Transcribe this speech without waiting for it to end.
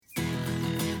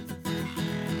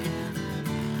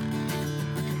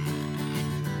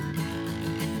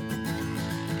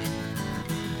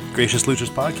Gracious Luchas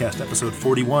Podcast, episode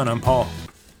 41. I'm Paul.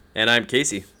 And I'm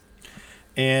Casey.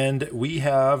 And we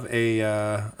have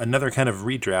another kind of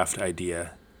redraft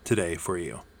idea today for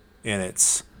you. And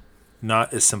it's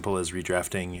not as simple as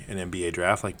redrafting an NBA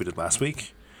draft like we did last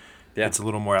week. Yeah. It's a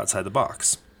little more outside the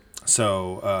box.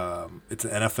 So it's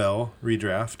an NFL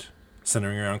redraft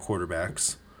centering around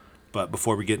quarterbacks. But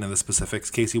before we get into the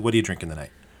specifics, Casey, what are you drinking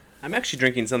tonight? I'm actually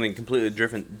drinking something completely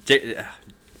different.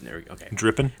 There we go. Okay.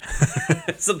 Dripping?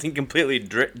 Something completely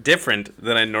different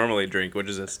than I normally drink, which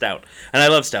is a stout. And I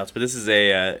love stouts, but this is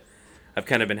I've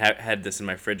kind of been had this in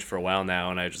my fridge for a while now,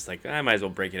 and I was just like, I might as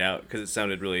well break it out because it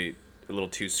sounded really a little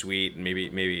too sweet, and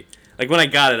maybe like when I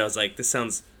got it, I was like, this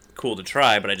sounds cool to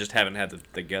try, but I just haven't had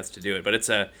the guts to do it. But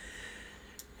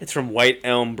it's from White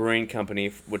Elm Brewing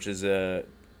Company, which is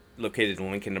located in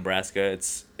Lincoln, Nebraska.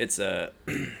 It's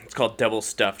called Double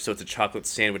Stuffed, so it's a chocolate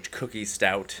sandwich cookie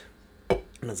stout.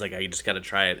 And I was like, I just got to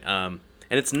try it. And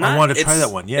it's not. I want to try that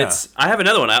one. Yeah. I have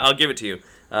another one. I'll give it to you.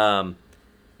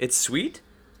 It's sweet,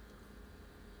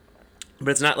 but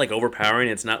it's not like overpowering.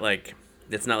 It's not like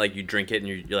you drink it and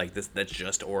you're like this. That's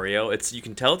just Oreo. You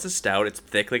can tell it's a stout. It's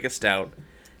thick like a stout.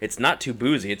 It's not too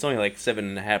boozy. It's only like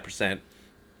 7.5%.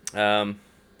 And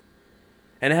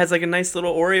it has like a nice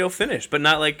little Oreo finish, but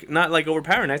not like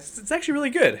overpowering. It's actually really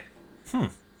good.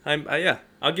 Yeah.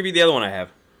 I'll give you the other one I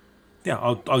have. Yeah,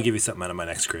 I'll give you something out of my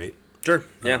next crate. Sure.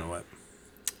 I don't know what.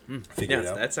 Figure it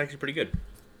out. That's actually pretty good.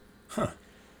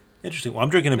 Interesting. Well, I'm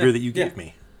drinking a beer that you gave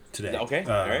me today. Okay,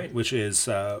 all right. Which is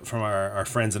from our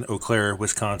friends in Eau Claire,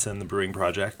 Wisconsin, the Brewing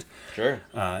Project. Sure.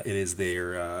 It is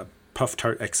their Puff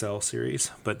Tart XL series,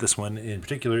 but this one in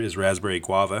particular is Raspberry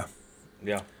Guava.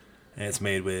 Yeah. And it's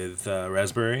made with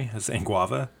raspberry and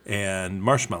guava and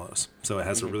marshmallows. So it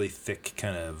has a really thick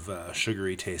kind of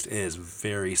sugary taste. It is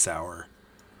very sour.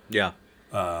 Yeah.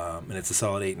 And it's a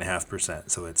solid 8.5%.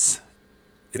 So it's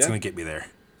going to get me there.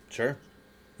 Sure.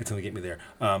 It's going to get me there.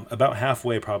 About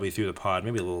halfway probably through the pod,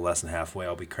 maybe a little less than halfway,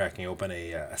 I'll be cracking open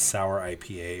a sour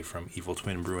IPA from Evil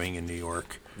Twin Brewing in New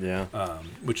York. Yeah.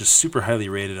 Which is super highly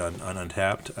rated on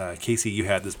Untappd. Casey, you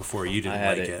had this before. You didn't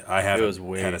like it. I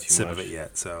haven't had a sip of it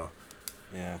yet. So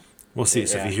yeah, we'll see.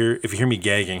 So if you hear me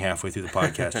gagging halfway through the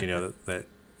podcast, you know that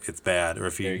it's bad. Or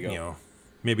if you know,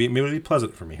 maybe it'll be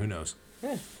pleasant for me. Who knows?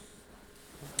 Yeah.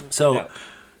 So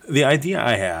the idea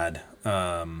I had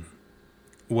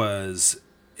was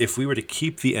if we were to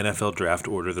keep the NFL draft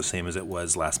order the same as it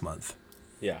was last month.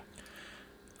 Yeah.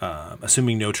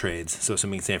 Assuming no trades, so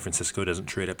assuming San Francisco doesn't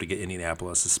trade up to get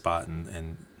Indianapolis' spot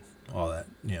and all that,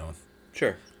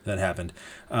 Sure. That happened.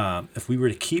 If we were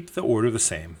to keep the order the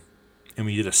same and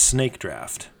we did a snake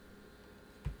draft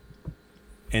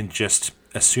and just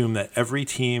assume that every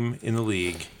team in the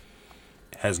league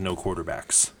has no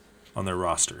quarterbacks on their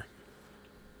roster,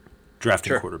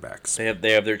 drafting quarterbacks.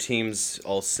 They have their teams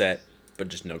all set, but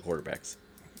just no quarterbacks.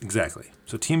 Exactly.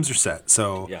 So teams are set.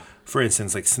 So, for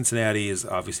instance, like Cincinnati is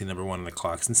obviously number one on the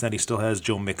clock. Cincinnati still has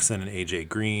Joe Mixon and A.J.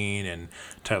 Green and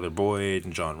Tyler Boyd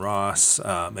and John Ross.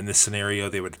 In this scenario,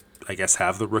 they would, I guess,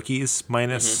 have the rookies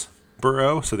minus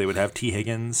Burrow. So they would have T.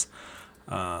 Higgins.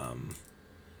 So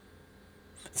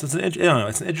it's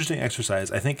an interesting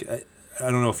exercise. I think, I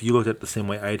don't know if you looked at it the same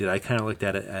way I did. I kind of looked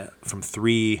at it from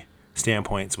three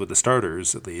standpoints with the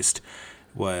starters, at least,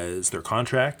 was their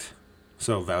contract.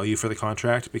 So value for the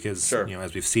contract, because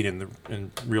as we've seen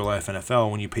in real life NFL,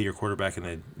 when you pay your quarterback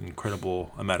an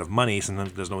incredible amount of money,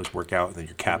 sometimes it doesn't always work out, and then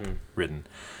you're cap ridden.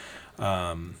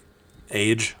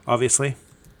 Age, obviously,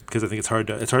 because I think it's hard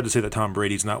to say that Tom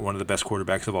Brady's not one of the best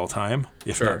quarterbacks of all time,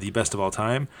 if not the best of all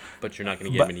time. But you're not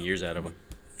going to get many years out of him.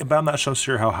 But I'm not so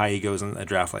sure how high he goes in a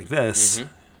draft like this,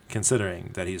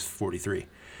 considering that he's 43.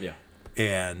 Yeah.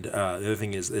 And the other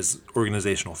thing is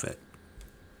organizational fit.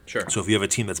 Sure. So if you have a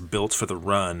team that's built for the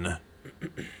run,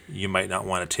 you might not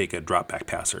want to take a drop back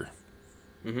passer.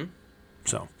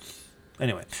 So,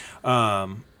 anyway,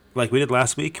 like we did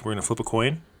last week, we're gonna flip a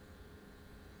coin.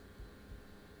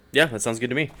 Yeah, that sounds good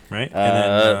to me. Right?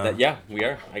 And then, we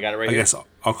are. I got it right here. I guess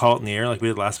I'll call it in the air like we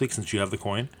did last week, since you have the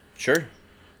coin. Sure.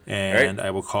 And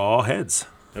I will call heads.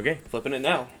 Okay, flipping it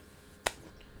now.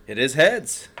 It is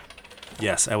heads.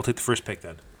 Yes, I will take the first pick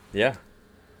then. Yeah,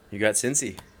 you got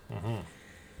Cincy.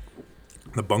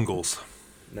 The Bungles.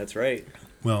 That's right.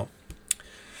 Well,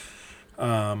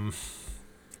 I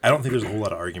don't think there's a whole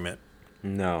lot of argument.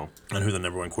 No. On who the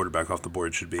number one quarterback off the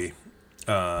board should be.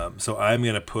 So I'm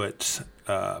going to put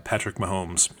Patrick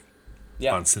Mahomes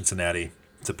on Cincinnati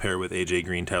to pair with A.J.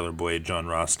 Green, Tyler Boyd, John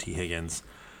Ross, T. Higgins,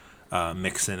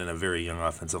 Mixon, and a very young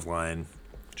offensive line.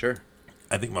 Sure.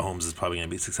 I think Mahomes is probably going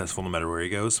to be successful no matter where he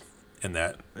goes. In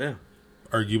that,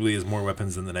 arguably has more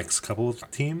weapons than the next couple of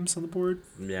teams on the board.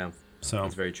 Yeah, So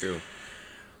that's very true.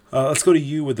 Let's go to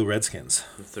you with the Redskins.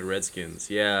 With the Redskins,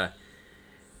 yeah.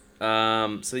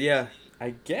 So yeah,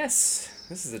 I guess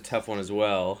this is a tough one as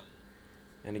well.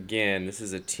 And again, this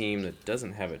is a team that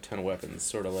doesn't have a ton of weapons,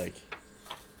 sort of like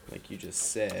you just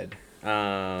said.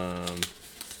 But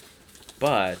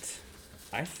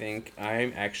I think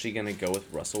I'm actually gonna go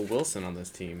with Russell Wilson on this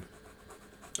team.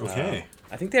 Okay.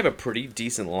 I think they have a pretty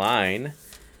decent line.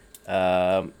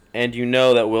 And you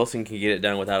know that Wilson can get it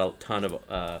done without a ton of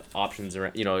options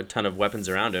around, a ton of weapons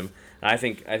around him. I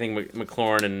think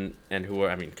McLaurin and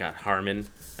Harmon,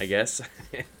 I guess.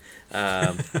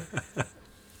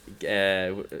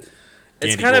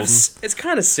 It's kind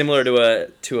of similar to a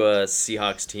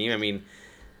Seahawks team. I mean,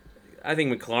 I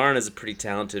think McLaurin is a pretty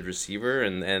talented receiver,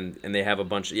 and they have a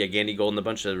bunch. Gandy Golden, a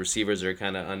bunch of receivers are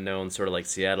kind of unknown, sort of like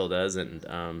Seattle does, and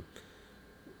kind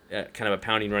of a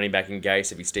pounding running back in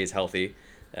Geis if he stays healthy.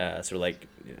 Sort of like,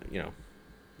 I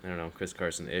don't know, Chris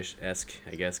Carson-esque,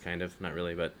 I guess, kind of. Not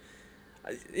really, but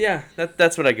yeah,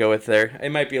 that's what I go with there.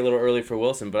 It might be a little early for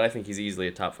Wilson, but I think he's easily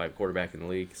a top 5 quarterback in the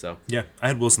league. So yeah, I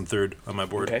had Wilson third on my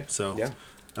board, so yeah.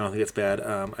 I don't think it's bad.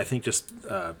 I think I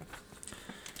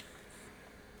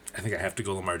think I have to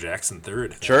go Lamar Jackson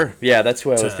third. Sure, yeah, that's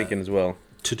who I was thinking as well.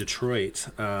 To Detroit,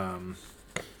 I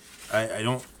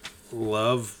don't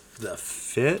love the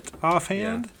fit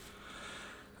offhand.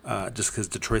 Yeah. Just because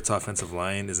Detroit's offensive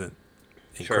line isn't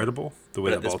incredible the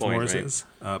way that Baltimore's is.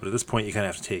 But at this point, you kind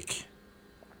of have to take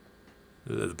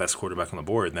the best quarterback on the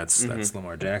board, and that's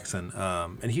Lamar Jackson.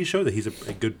 And he showed that he's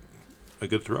a good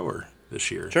thrower this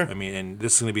year. Sure. I mean, and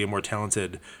this is going to be a more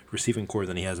talented receiving core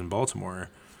than he has in Baltimore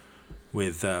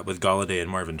with Golladay and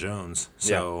Marvin Jones.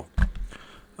 So,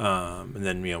 and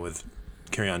then with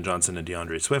Kerryon Johnson and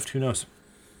DeAndre Swift, who knows?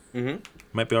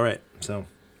 Might be all right. So,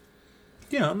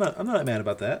 yeah, I'm not that mad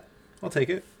about that. I'll take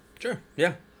it. Sure.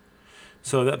 Yeah.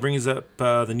 So that brings up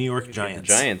the New York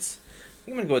Giants. I think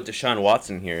I'm gonna go with Deshaun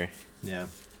Watson here. Yeah.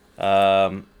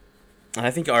 I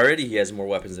think already he has more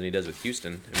weapons than he does with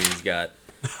Houston. I mean, he's got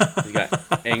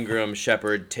Ingram,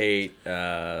 Shepard, Tate,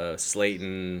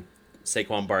 Slayton,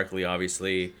 Saquon Barkley.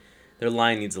 Obviously, their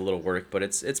line needs a little work, but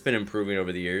it's been improving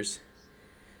over the years.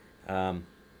 So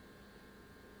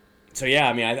yeah,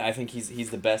 I mean, I think he's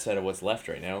the best out of what's left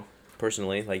right now.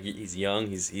 Personally, like he's young,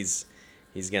 he's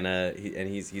one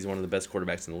of the best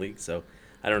quarterbacks in the league. So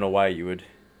I don't know why you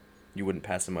wouldn't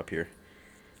pass him up here.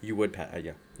 You would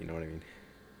yeah, you know what I mean.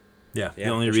 Yeah, the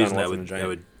only reason I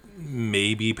would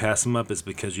maybe pass him up is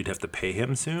because you'd have to pay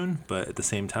him soon. But at the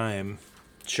same time,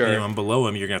 sure, anyone below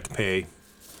him you're gonna have to pay,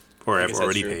 or have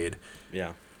already paid.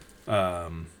 Yeah.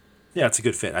 Yeah, it's a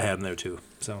good fit. I had him there too.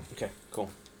 So okay,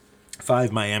 cool.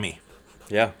 5 Miami.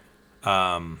 Yeah.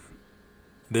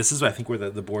 This is I think where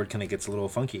the board kind of gets a little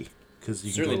funky because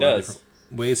you can go a lot of different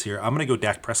ways here. I'm gonna go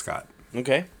Dak Prescott.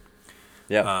 Okay.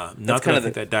 Yeah. Not that I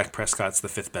think that Dak Prescott's the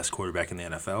 5th best quarterback in the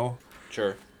NFL.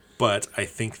 Sure. But I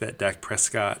think that Dak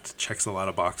Prescott checks a lot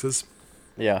of boxes.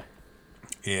 Yeah.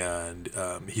 And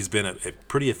he's been a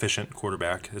pretty efficient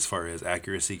quarterback as far as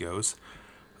accuracy goes.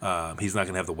 He's not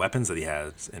going to have the weapons that he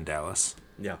has in Dallas.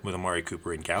 Yeah. With Amari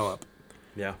Cooper and Gallup.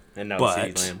 Yeah. And now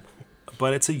CeeDee Lamb.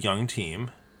 But it's a young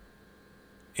team.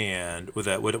 And with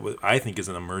what I think is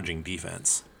an emerging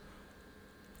defense,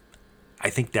 I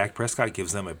think Dak Prescott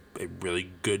gives them a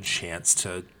really good chance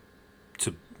to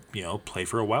play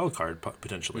for a wild card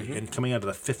potentially. Mm-hmm. And coming out of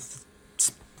the fifth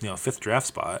draft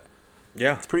spot,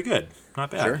 yeah, it's pretty good.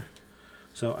 Not bad. Sure.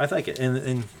 So I like it.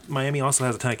 And Miami also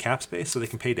has a ton of cap space, so they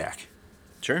can pay Dak.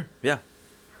 Sure. Yeah.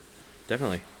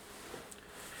 Definitely.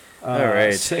 All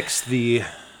right. 6, the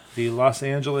Los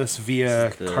Angeles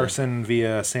Carson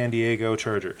via San Diego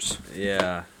Chargers.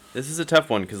 Yeah. This is a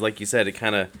tough one because, like you said, it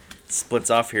kind of splits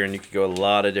off here, and you could go a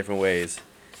lot of different ways.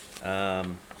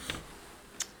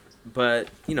 But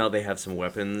they have some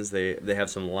weapons. They have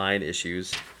some line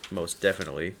issues, most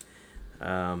definitely.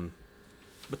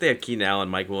 But they have Keenan Allen,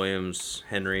 Mike Williams,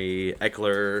 Henry,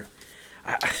 Eckler.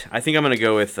 I think I'm gonna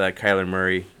go with Kyler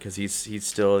Murray because he's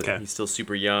still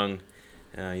super young.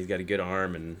 He's got a good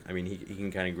arm, and I mean he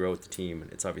can kind of grow with the team.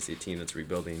 It's obviously a team that's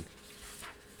rebuilding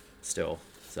still.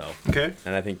 So okay,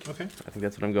 and I think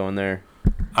that's what I'm going there.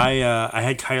 I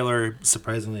had Kyler,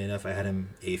 surprisingly enough, I had him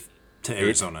 8th to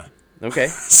Arizona. Okay.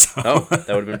 So. That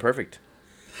would have been perfect.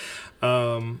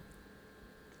 Well,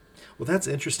 that's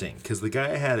interesting because the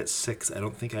guy I had at 6, I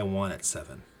don't think I want at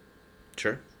 7.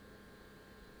 Sure.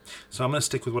 So I'm going to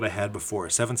stick with what I had before.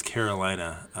 7's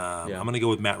Carolina. I'm going to go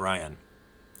with Matt Ryan.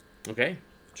 Okay.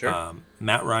 Sure.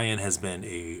 Matt Ryan has been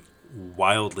a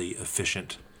wildly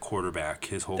efficient quarterback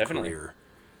his whole career.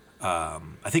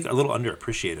 I think a little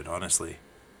underappreciated, honestly,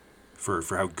 for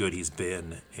how good he's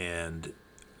been. And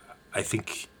I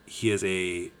think he's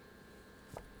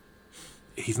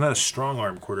not a strong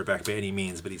arm quarterback by any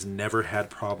means, but he's never had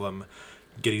problem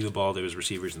getting the ball to his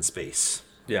receivers in space.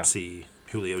 Yeah. See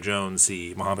Julio Jones,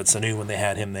 see Mohamed Sanu when they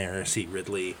had him there, see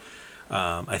Ridley.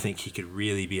 I think he could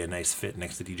really be a nice fit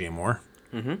next to DJ Moore.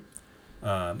 Mm-hmm.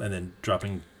 And then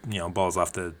dropping balls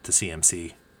off to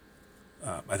CMC.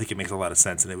 I think it makes a lot of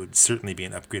sense, and it would certainly be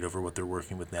an upgrade over what they're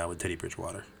working with now with Teddy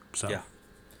Bridgewater. So, yeah.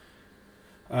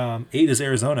 8 is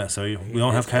Arizona, so we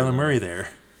don't have Kyler Murray there.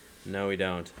 No, we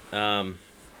don't. I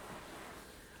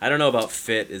don't know about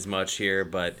fit as much here,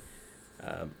 but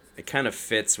it kind of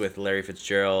fits with Larry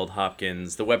Fitzgerald,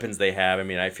 Hopkins, the weapons they have. I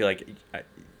mean, I feel like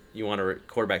you want a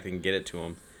quarterback that can get it to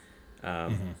him.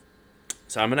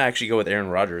 So I'm going to actually go with Aaron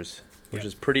Rodgers, which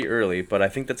is pretty early, but I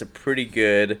think that's a pretty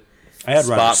good spot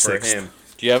Rodgers for sixth. him.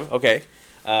 Do you have? Okay.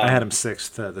 I had him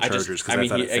 6th, the Chargers, because I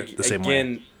thought it fit the same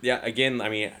way. Yeah, again, I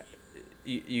mean,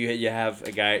 you have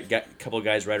a couple of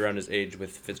guys right around his age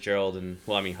with Fitzgerald and,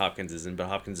 well, I mean, Hopkins isn't, but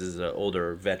Hopkins is an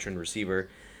older veteran receiver.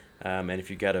 And if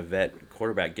you've got a vet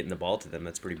quarterback getting the ball to them,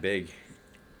 that's pretty big.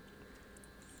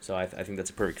 So I think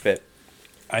that's a perfect fit.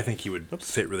 I think he would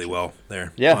fit really well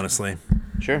there, Yeah. honestly.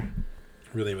 Sure.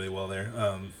 Really, really well there.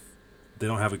 They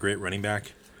don't have a great running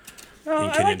back. No,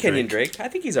 I like Kenyon Drake. I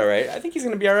think he's all right. I think he's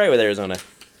going to be all right with Arizona.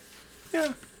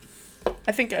 Yeah.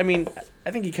 I think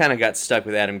he kind of got stuck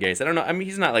with Adam Gase. I don't know. I mean,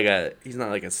 he's not like an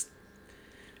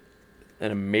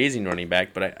amazing running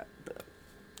back, but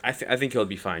I think he'll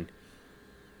be fine.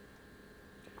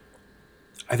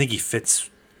 I think he fits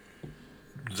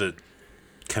the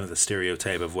kind of the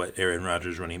stereotype of what Aaron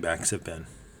Rodgers running backs have been.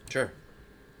 Sure.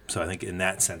 So I think in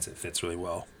that sense it fits really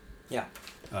well. Yeah.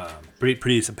 Pretty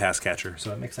decent pass catcher, so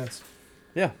that makes sense.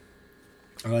 Yeah.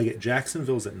 I like it.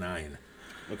 Jacksonville's at 9.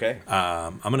 Okay.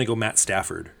 I'm gonna go Matt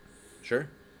Stafford. Sure.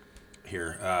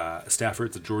 Here,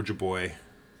 Stafford's a Georgia boy,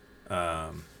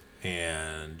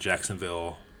 and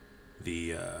Jacksonville,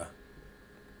 I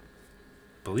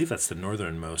believe that's the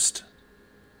northernmost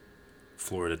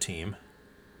Florida team.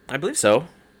 I believe so.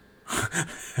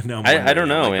 No, I don't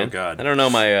know, man. Oh God. I don't know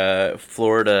my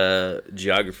Florida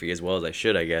geography as well as I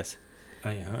should, I guess.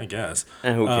 I guess.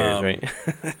 And who cares, right?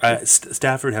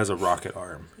 Stafford has a rocket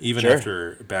arm, even Sure.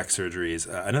 after back surgeries.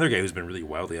 Another guy who's been really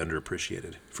wildly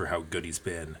underappreciated for how good he's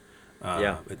been.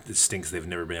 It stinks they've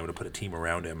never been able to put a team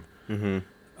around him. Mm-hmm.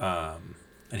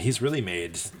 And he's really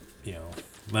made,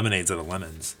 lemonades out of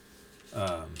lemons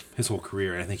his whole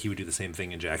career. And I think he would do the same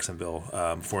thing in Jacksonville.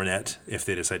 Fournette, if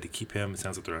they decide to keep him, it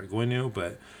sounds like they're not going to,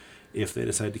 but if they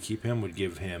decide to keep him, would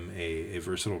give him a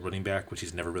versatile running back, which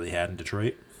he's never really had in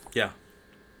Detroit. Yeah.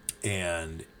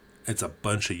 And it's a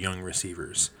bunch of young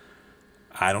receivers.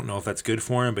 I don't know if that's good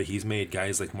for him, but he's made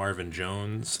guys like Marvin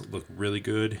Jones look really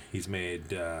good. He made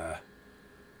Danny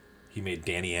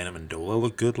Amendola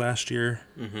look good last year.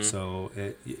 Mm-hmm. So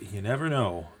you never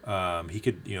know. He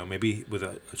could, maybe with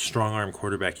a strong arm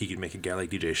quarterback, he could make a guy like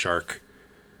DJ Shark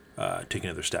take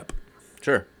another step.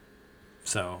 Sure.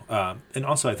 So, and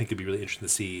also I think it'd be really interesting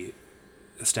to see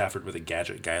Stafford with a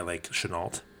gadget guy like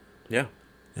Shenault. Yeah.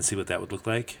 And see what that would look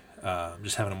like.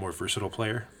 Just having a more versatile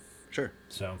player. Sure.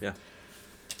 So yeah,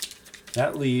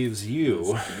 that leaves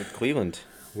you with Cleveland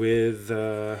with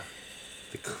the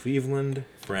Cleveland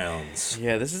Browns.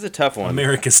 Yeah, this is a tough one.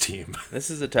 America's team. This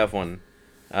is a tough one,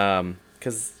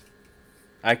 because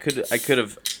I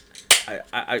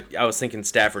was thinking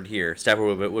Stafford here.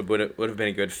 Stafford would have been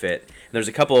a good fit. And there's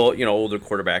a couple older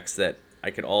quarterbacks that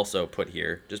I could also put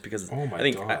here just because. Oh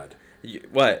my God!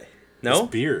 What? No this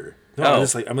beer. No, I'm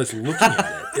just looking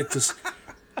at it.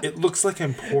 It looks like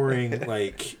I'm pouring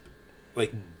like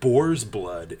boar's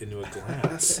blood into a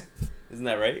glass. Isn't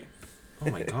that right? Oh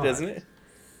my God! Doesn't it?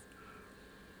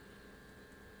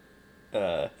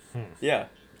 Yeah.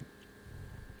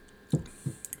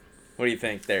 What do you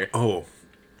think there? Oh.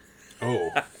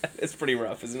 It's pretty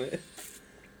rough, isn't it?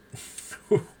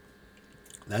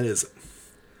 That is.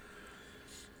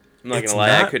 I'm not gonna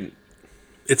lie, I couldn't.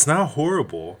 It's not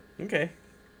horrible. Okay.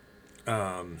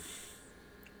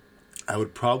 I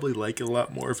would probably like it a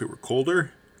lot more if it were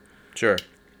colder. Sure.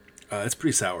 It's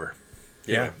pretty sour.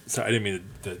 Yeah. So I didn't mean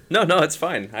to. No, it's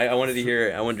fine. I wanted to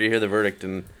hear the verdict,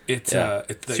 and it's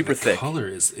super thick. The color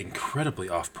is incredibly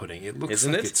off-putting. It looks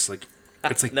Isn't like it? it's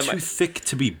like too thick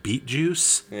to be beet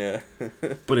juice. Yeah.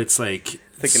 But it's like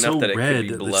thick so enough that red. It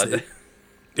could be blood.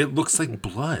 It looks like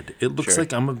blood. It looks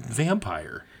like I'm a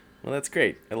vampire. Well, that's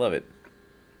great. I love it.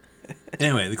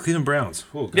 Anyway, the Cleveland Browns.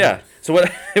 Oh, God. Yeah. So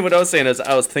what I was saying is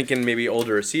I was thinking maybe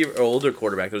older receiver or older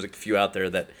quarterback. There's a few out there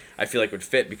that I feel like would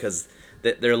fit because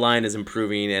their line is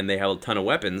improving and they have a ton of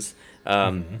weapons.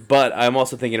 But I'm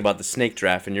also thinking about the snake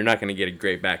draft, and you're not going to get a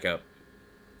great backup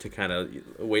to kind of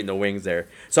wait in the wings there.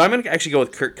 So I'm going to actually go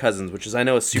with Kirk Cousins, which is I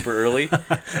know is super early,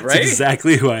 right? That's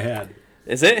exactly who I had.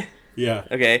 Is it? Yeah.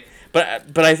 Okay,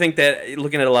 but I think that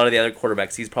looking at a lot of the other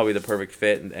quarterbacks, he's probably the perfect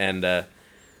fit, and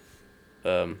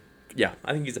yeah,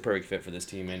 I think he's the perfect fit for this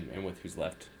team and with who's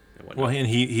left. And whatnot. Well, and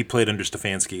he played under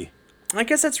Stefanski. I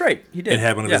guess that's right. He did. And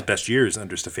had one of his best years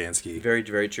under Stefanski. Very,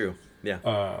 very true. Yeah.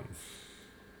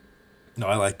 No,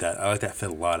 I like that. I like that fit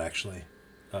a lot, actually.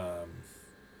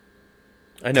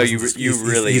 I know you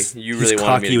really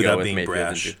wanted me to go with being Mayfield.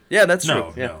 brash. Yeah, that's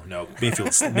true. No.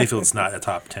 Mayfield's not a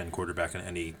top 10 quarterback in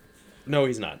any. No,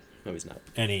 he's not.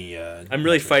 Any. I'm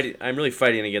really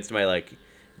fighting against my like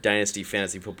dynasty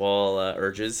fantasy football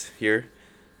urges here.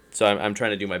 So I'm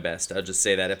trying to do my best. I'll just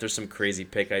say that if there's some crazy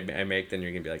pick I make, then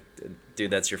you're gonna be like, dude,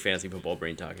 that's your fantasy football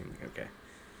brain talking. I'm like, okay.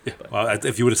 Yeah. Well,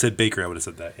 if you would have said Baker, I would have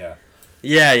said that. Yeah.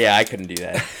 Yeah. I couldn't do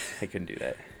that.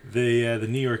 The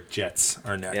New York Jets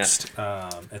are next.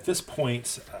 Yeah. At this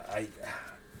point, I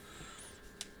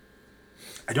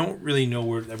don't really know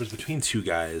where. I was between two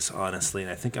guys, honestly,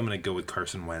 and I think I'm going to go with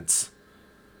Carson Wentz.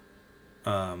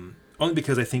 Only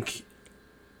because I think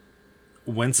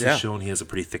Wentz has shown he has a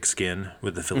pretty thick skin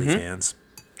with the Philly fans.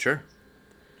 Sure.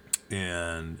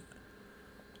 And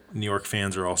New York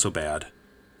fans are also bad.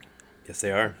 Yes,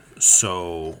 they are.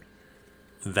 So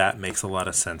that makes a lot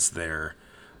of sense there.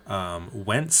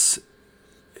 Wentz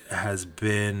has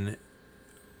been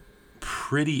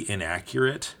pretty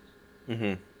inaccurate.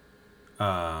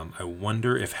 I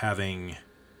wonder if having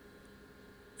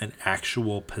an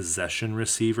actual possession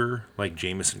receiver like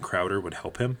Jamison Crowder would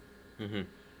help him.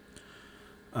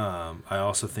 I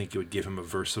also think it would give him a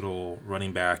versatile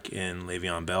running back in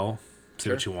Le'Veon Bell.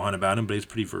 Say what you want about him, but he's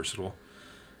pretty versatile.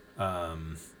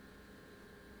 And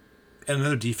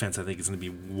another defense I think is going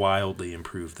to be wildly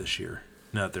improved this year,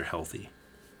 now that they're healthy.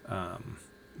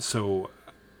 So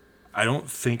I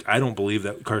don't believe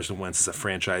that Carson Wentz is a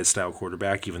franchise-style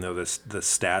quarterback, even though the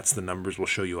stats, the numbers will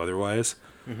show you otherwise.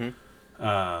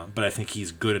 But I think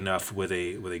he's good enough with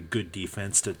a good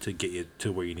defense to get you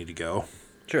to where you need to go.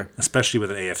 Sure. Especially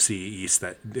with an AFC East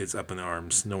that is up in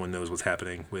arms. No one knows what's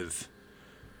happening with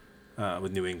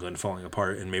New England falling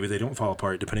apart, and maybe they don't fall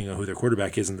apart depending on who their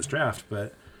quarterback is in this draft.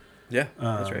 But yeah,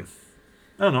 that's right.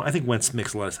 I don't know. I think Wentz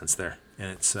makes a lot of sense there,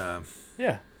 and it's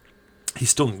he's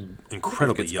still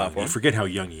incredibly young. You forget how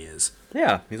young he is.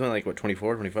 Yeah, he's only like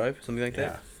 24, 25, something like that.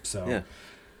 Yeah. So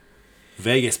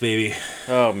Vegas, baby.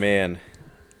 Oh man,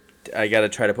 I got to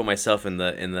try to put myself in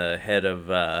the head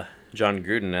of John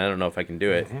Gruden. I don't know if I can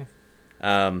do it.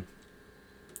 I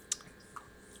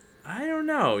don't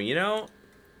know. You know,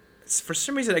 for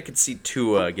some reason I could see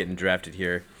Tua getting drafted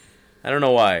here. I don't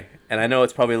know why, and I know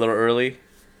it's probably a little early,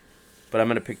 but I'm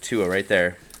gonna pick Tua right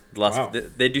there. Wow.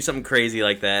 They do something crazy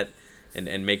like that,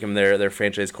 and make him their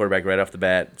franchise quarterback right off the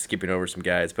bat, skipping over some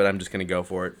guys. But I'm just gonna go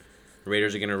for it.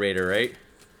 Raiders are gonna Raider, right?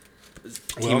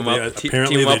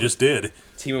 Apparently they just did.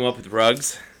 Team him up with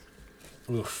Ruggs.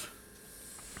 Oof.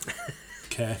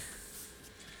 Okay.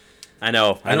 I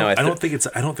know. I don't think it's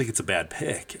a bad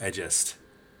pick. It's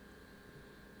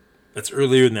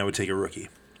earlier than I would take a rookie.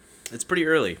 It's pretty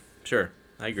early. Sure,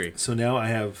 I agree. So now I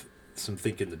have some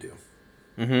thinking to do.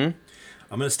 I'm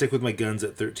gonna stick with my guns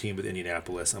at 13 with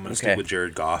Indianapolis. I'm gonna stick with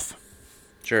Jared Goff.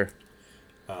 Sure.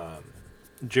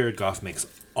 Jared Goff makes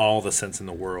all the sense in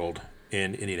the world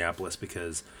in Indianapolis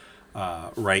because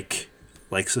Reich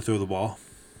likes to throw the ball.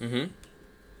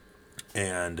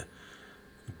 And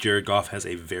Jared Goff has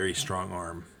a very strong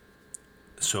arm.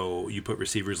 So you put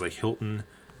receivers like Hilton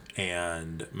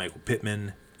and Michael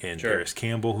Pittman and Paris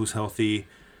Campbell, who's healthy.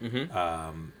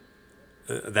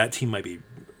 That team might be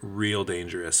real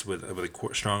dangerous with a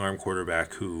strong arm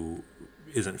quarterback who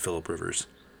isn't Phillip Rivers.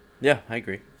 Yeah, I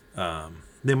agree.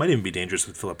 They might even be dangerous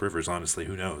with Phillip Rivers, honestly.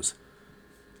 Who knows?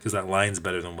 Because that line's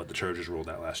better than what the Chargers rolled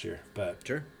out last year. But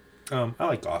sure. I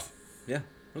like Goff. Yeah.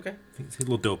 Okay. He's a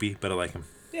little dopey, but I like him.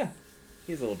 Yeah.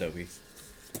 He's a little dopey.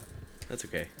 That's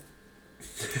okay.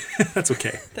 That's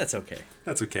okay. That's okay.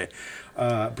 That's okay.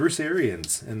 Bruce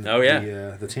Arians and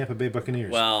the Tampa Bay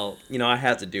Buccaneers. Well, I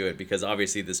have to do it because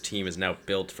obviously this team is now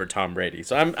built for Tom Brady.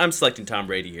 So I'm selecting Tom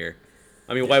Brady here.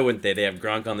 I mean, why wouldn't they? They have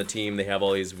Gronk on the team. They have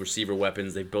all these receiver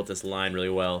weapons. They've built this line really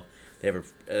well. They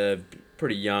have a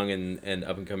pretty young and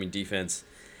up-and-coming defense.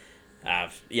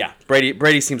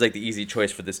 Brady seems like the easy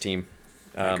choice for this team.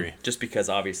 I agree. Just because,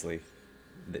 obviously,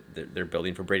 they're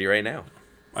building for Brady right now.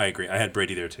 I agree. I had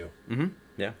Brady there, too.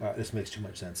 Yeah. This makes too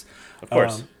much sense. Of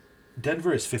course.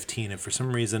 Denver is 15, and for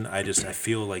some reason, I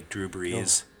feel like Drew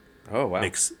Brees Oh wow.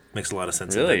 Makes a lot of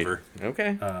sense Really? in Denver.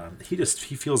 Okay. He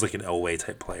feels like an Elway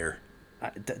type player.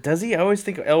 Does he? I always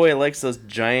think Elway likes those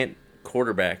giant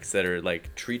quarterbacks that are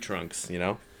like tree trunks, you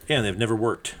know? Yeah, and they've never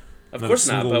worked. Of Not course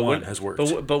a not. single But one when has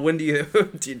worked. but when do you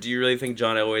do you really think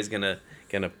John Elway's gonna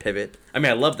pivot? I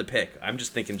mean, I love the pick. I'm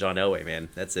just thinking John Elway, man.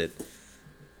 That's it.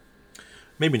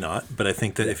 Maybe not, but I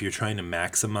think that if you're trying to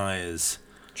maximize,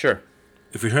 Sure.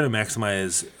 if you're trying to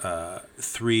maximize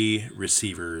 3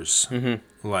 receivers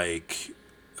like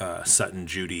Sutton,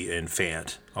 Judy, and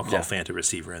Fant, I'll call Fant a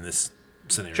receiver in this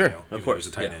scenario. Sure, of course,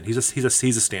 He's a tight yeah. end. He's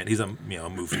a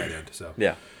move tight end. So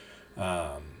Yeah.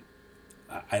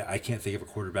 I can't think of a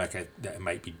quarterback that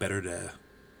might be better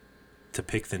to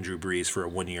pick than Drew Brees for a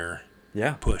 1 year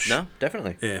Yeah. push. No,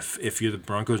 definitely. If you're the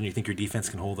Broncos and you think your defense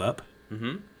can hold up,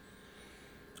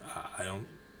 I don't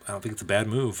think it's a bad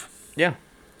move. Yeah.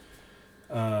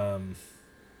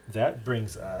 That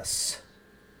brings us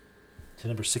to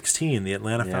number 16, the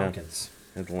Atlanta Falcons.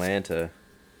 Atlanta.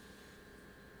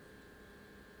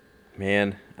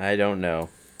 Man, I don't know.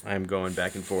 I'm going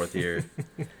back and forth here.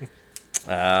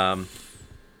 Let's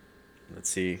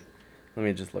see. Let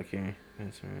me just look here.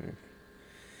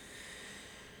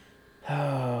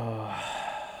 Oh.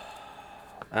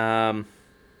 I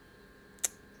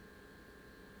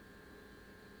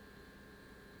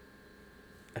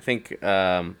think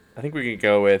we could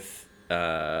go with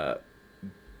should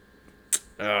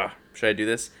I do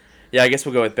this? Yeah, I guess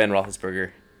we'll go with Ben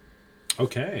Roethlisberger.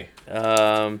 Okay.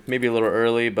 Maybe a little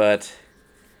early, but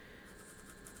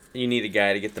you need a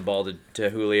guy to get the ball to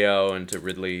Julio and to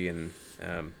Ridley, and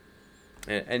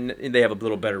they have a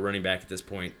little better running back at this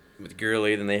point with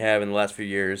Gurley than they have in the last few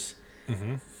years.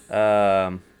 I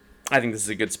think this is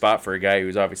a good spot for a guy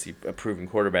who's obviously a proven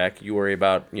quarterback. You worry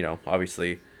about,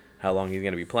 obviously how long he's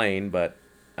going to be playing, but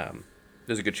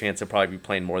there's a good chance he'll probably be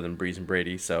playing more than Brees and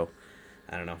Brady. So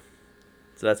I don't know.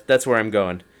 So that's where I'm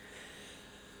going.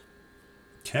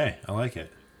 Okay, I like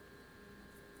it.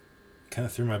 Kind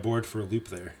of threw my board for a loop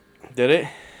there. Did it?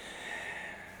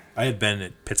 I had Ben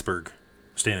at Pittsburgh,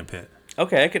 staying in Pitt.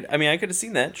 Okay, I could have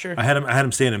seen that. Sure. I had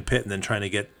him staying in Pitt and then trying to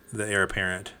get the heir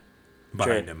apparent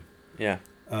behind him. Yeah.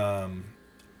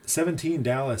 17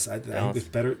 Dallas. I think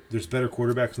there's better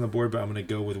quarterbacks on the board, but I'm going to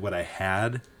go with what I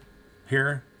had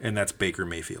here, and that's Baker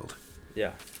Mayfield.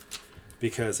 Yeah.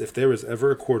 Because if there was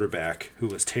ever a quarterback who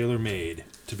was tailor-made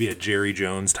to be a Jerry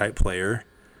Jones type player,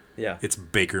 it's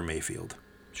Baker Mayfield.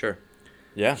 Sure.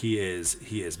 Yeah. He is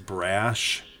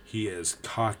brash, he is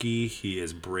cocky, he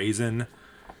is brazen.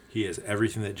 He is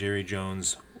everything that Jerry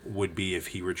Jones would be if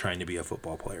he were trying to be a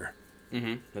football player.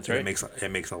 That's right.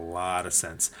 It makes a lot of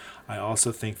sense. I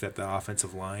also think that the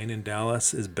offensive line in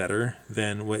Dallas is better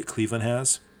than what Cleveland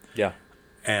has. Yeah.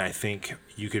 And I think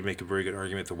you could make a very good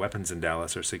argument the weapons in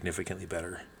Dallas are significantly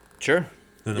better. Sure.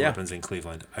 Than the weapons in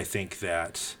Cleveland. I think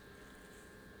that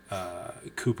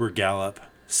Cooper Gallup,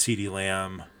 CeeDee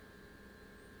Lamb,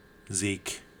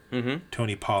 Zeke,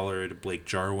 Tony Pollard, Blake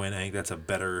Jarwin, I think that's a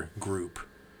better group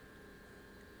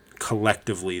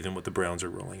collectively than what the Browns are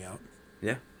rolling out.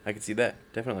 Yeah, I can see that.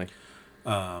 Definitely.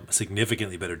 A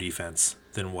significantly better defense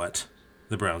than what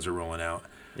the Browns are rolling out.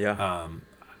 Yeah.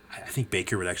 I think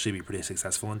Baker would actually be pretty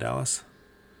successful in Dallas.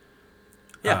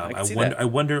 Yeah, I can see that. I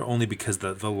wonder only because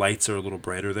the lights are a little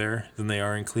brighter there than they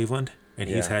are in Cleveland, and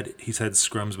he's had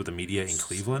scrums with the media in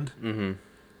Cleveland, and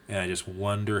I just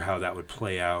wonder how that would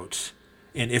play out,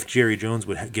 and if Jerry Jones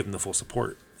would give him the full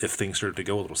support if things started to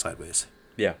go a little sideways.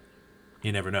 Yeah,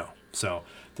 you never know. So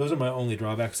those are my only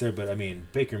drawbacks there, but I mean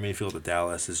Baker Mayfield at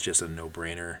Dallas is just a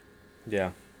no-brainer.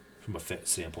 Yeah, from a fit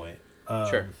standpoint.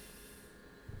 Sure.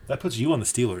 That puts you on the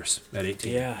Steelers at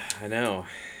 18. Yeah, I know.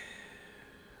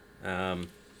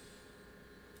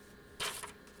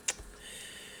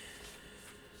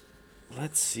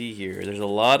 Let's see here. There's a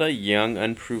lot of young,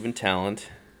 unproven talent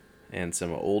and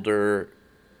some older,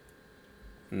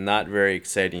 not very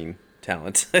exciting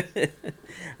talent.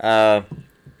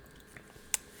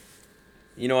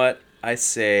 You know what? I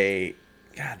say,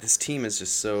 God, this team is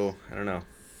just so, I don't know.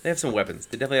 They have some weapons.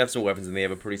 They definitely have some weapons, and they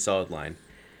have a pretty solid line.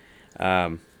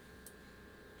 I'm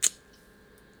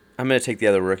going to take the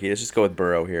other rookie. Let's just go with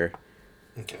Burrow here.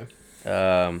 Okay.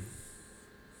 I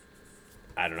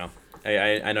don't know.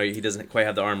 I know he doesn't quite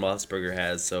have the arm Roethlisberger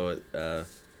has, so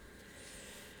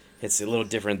it's a little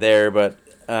different there. But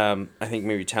I think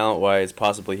maybe talent-wise,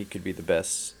 possibly he could be the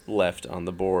best left on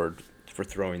the board for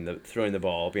throwing the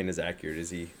ball, being as accurate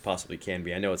as he possibly can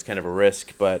be. I know it's kind of a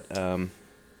risk, but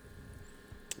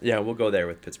yeah, we'll go there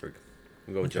with Pittsburgh.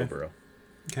 We'll go with Joe Burrow.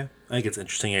 Okay. I think it's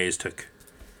interesting. I just took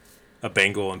a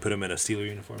Bengal and put him in a Steeler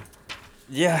uniform.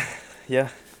 Yeah. Some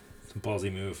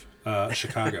ballsy move.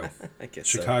 Chicago. I guess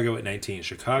Chicago at 19.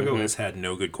 Chicago has had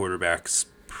no good quarterbacks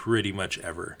pretty much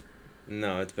ever.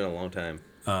 No, it's been a long time.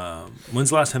 When's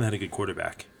the last time they had a good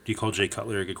quarterback? Do you call Jay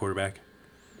Cutler a good quarterback?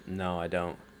 No, I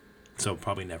don't. So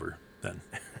probably never then.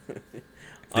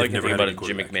 All I can think about is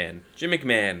Jim McMahon. Jim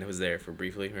McMahon was there for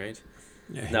briefly, right?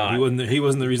 Yeah, he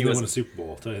wasn't the reason they won a Super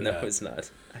Bowl. I'll tell you no, that. it's not.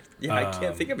 I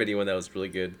can't think of anyone that was really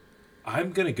good.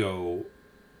 I'm gonna go.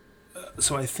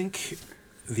 So I think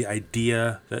the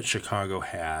idea that Chicago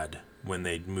had when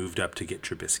they moved up to get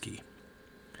Trubisky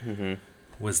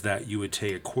was that you would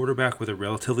take a quarterback with a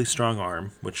relatively strong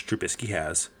arm, which Trubisky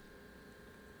has.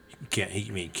 He can't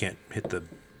hit the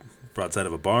broadside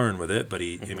of a barn with it, but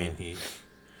he.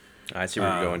 I see where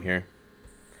you're going here.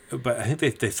 But I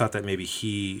think they thought that maybe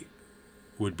he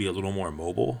would be a little more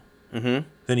mobile than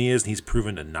he is, and he's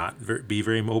proven to not be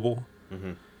very mobile.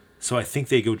 So I think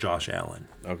they go Josh Allen.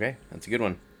 Okay, that's a good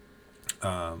one.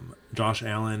 Josh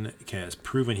Allen has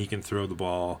proven he can throw the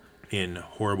ball in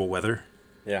horrible weather.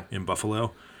 Yeah. In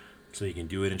Buffalo, so he can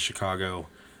do it in Chicago.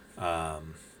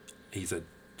 He's a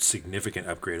significant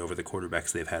upgrade over the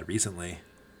quarterbacks they've had recently.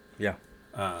 Yeah.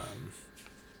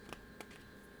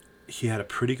 He had a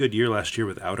pretty good year last year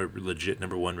without a legit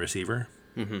number one receiver.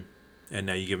 And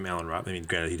now you give him Allen Robinson. I mean,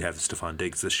 granted, he'd have Stephon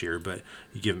Diggs this year, but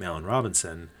you give him Allen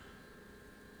Robinson,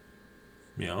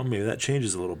 maybe that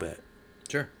changes a little bit.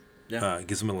 Sure. Yeah.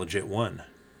 Gives him a legit one.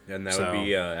 And that would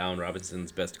be Allen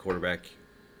Robinson's best quarterback.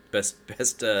 Best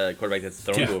quarterback that's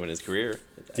thrown to him in his career.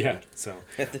 I think. So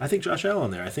I think Josh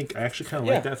Allen there. I actually kind of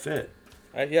like that fit.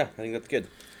 I think that's good.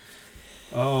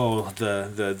 Oh,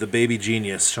 the baby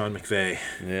genius, Sean McVay.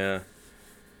 Yeah.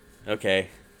 Okay.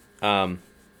 How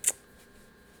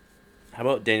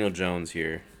about Daniel Jones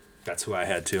here? That's who I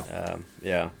had too.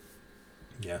 Yeah.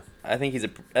 Yeah. I've kind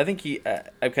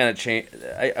of changed.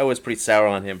 I was pretty sour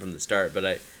on him from the start, but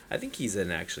I think he's an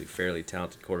actually fairly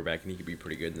talented quarterback, and he could be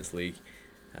pretty good in this league.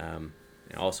 And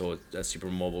also a super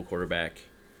mobile quarterback.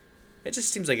 It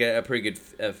just seems like a pretty good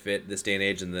fit this day and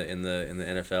age in the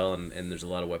NFL, and there's a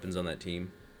lot of weapons on that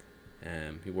team.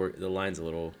 The line's a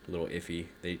little iffy.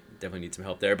 They definitely need some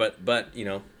help there, but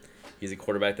he's a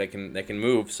quarterback that can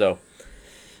move, so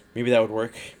maybe that would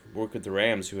work with the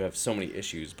Rams, who have so many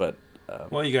issues. But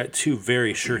well, you got two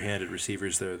very sure-handed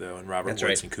receivers there, though, and Robert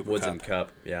Woods and Cooper Kupp. And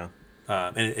Kupp, yeah.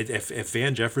 And if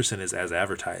Van Jefferson is as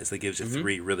advertised, that gives you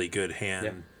three really good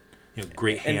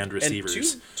great hand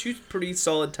receivers. And two pretty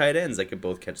solid tight ends that could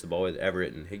both catch the ball with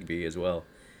Everett and Higbee as well.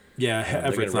 Yeah,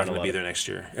 Everett's not going to be there next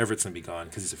year. Everett's going to be gone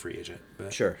because he's a free agent.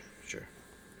 But, sure.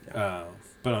 Yeah.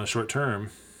 But on a short term,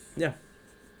 yeah.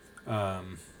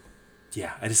 And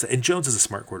Jones is a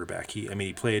smart quarterback.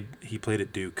 He played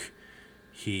at Duke.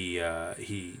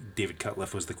 David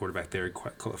Cutcliffe was the quarterback there.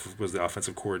 Cutcliffe was the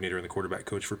offensive coordinator and the quarterback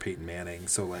coach for Peyton Manning.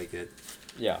 So it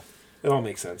all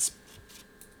makes sense.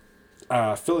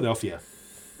 Philadelphia.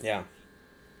 Yeah.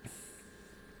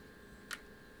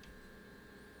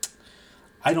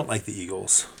 I don't like the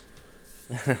Eagles.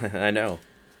 I know.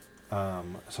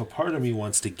 So part of me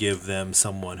wants to give them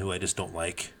someone who I just don't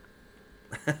like.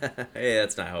 Hey,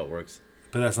 that's not how it works.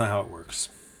 But that's not how it works.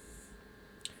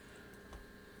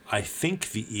 I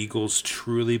think the Eagles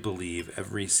truly believe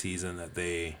every season that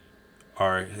they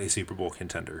are a Super Bowl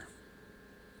contender.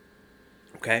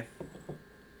 Okay.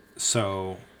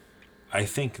 So I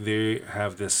think they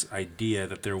have this idea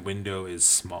that their window is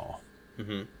small.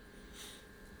 And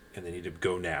they need to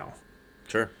go now.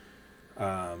 Sure.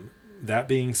 That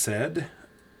being said,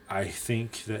 I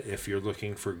think that if you're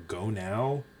looking for go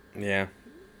now,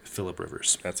 Phillip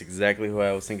Rivers. That's exactly who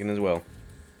I was thinking as well.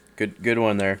 Good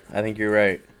one there. I think you're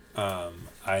right. I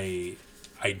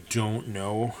don't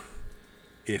know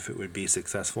if it would be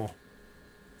successful.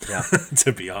 Yeah.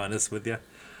 To be honest with you.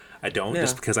 I don't,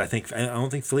 just because I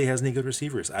don't think Philly has any good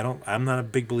receivers. I'm not a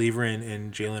big believer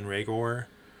in Jalen Reagor.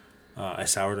 I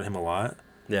soured on him a lot.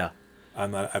 Yeah.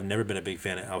 I've never been a big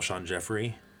fan of Alshon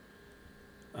Jeffrey.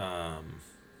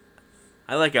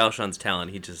 I like Alshon's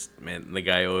talent. He just, the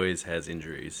guy always has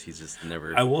injuries. He's just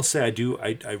never. I will say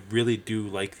I really do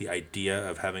like the idea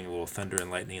of having a little thunder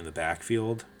and lightning in the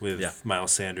backfield with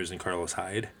Miles Sanders and Carlos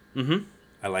Hyde.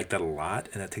 I like that a lot,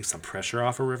 and that takes some pressure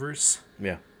off of Rivers.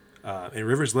 Yeah. And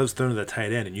Rivers loves throwing to the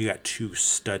tight end, and you got two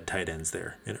stud tight ends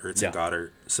there in Ertz and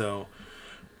Goddard. So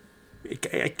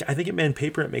I think on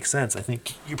paper it makes sense. I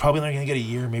think you're probably not going to get a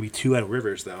year, maybe two out of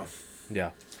Rivers, though.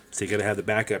 Yeah. So you got to have the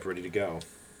backup ready to go.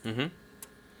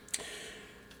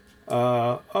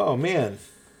 Oh man,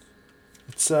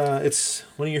 it's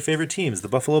one of your favorite teams, the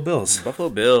Buffalo Bills. Buffalo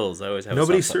Bills. I always have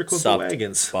nobody circled the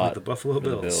wagons with the Buffalo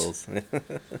Bills.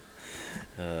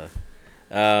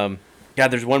 God,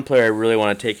 there's one player I really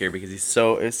want to take here because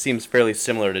it seems fairly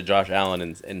similar to Josh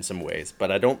Allen in some ways,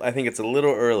 but I think it's a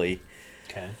little early.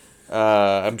 Okay.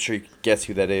 I'm sure you can guess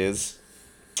who that is.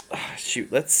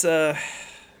 Shoot, let's.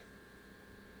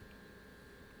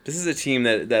 This is a team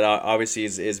that obviously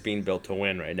is being built to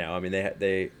win right now. I mean,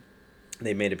 they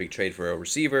made a big trade for a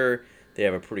receiver. They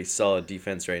have a pretty solid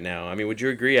defense right now. I mean, would you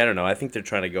agree? I don't know. I think they're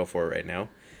trying to go for it right now.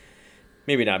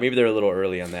 Maybe not. Maybe they're a little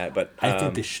early on that, but I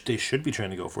think they should be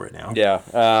trying to go for it now. Yeah.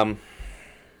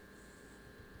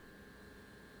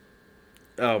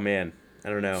 Oh man, I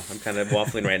don't know. I'm kind of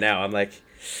waffling right now. I'm like,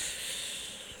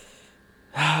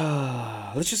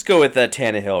 let's just go with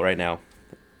Tannehill right now.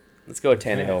 Let's go with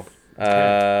Tannehill.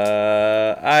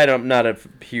 I'm not a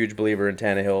huge believer in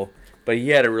Tannehill, but he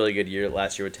had a really good year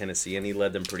last year with Tennessee, and he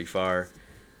led them pretty far.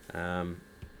 And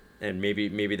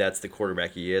maybe that's the quarterback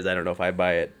he is. I don't know if I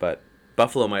buy it, but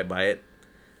Buffalo might buy it.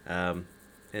 And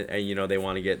they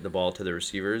want to get the ball to the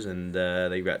receivers, and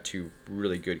they've got two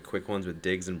really good quick ones with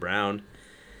Diggs and Brown.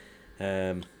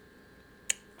 I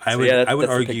would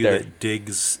argue that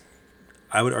Diggs.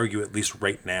 I would argue at least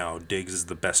right now, Diggs is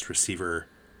the best receiver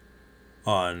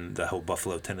on the whole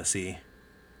Buffalo, Tennessee.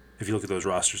 If you look at those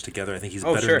rosters together, I think he's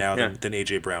better than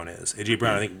A.J. Brown is. A.J.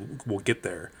 Brown, I think, will get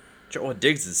there. Well, I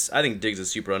think Diggs is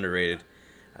super underrated.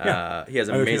 Yeah, he has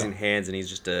amazing hands, and he's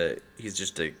just a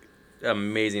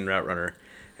amazing route runner.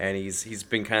 And he's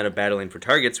been kind of battling for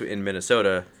targets in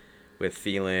Minnesota with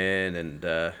Thielen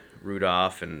and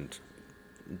Rudolph and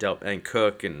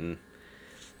Cook and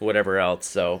whatever else.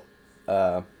 So,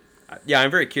 I'm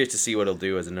very curious to see what he'll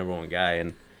do as a number one guy.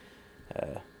 And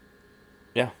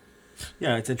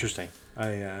yeah, it's interesting.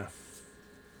 I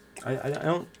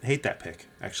don't hate that pick,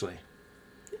 actually.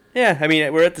 Yeah, I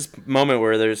mean, we're at this moment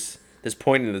where there's this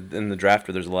point in the draft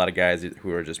where there's a lot of guys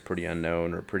who are just pretty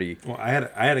unknown or pretty. Well, I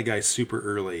had a guy super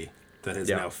early that has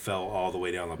now fell all the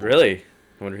way down the board. Really?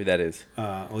 I wonder who that is.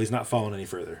 Well, he's not falling any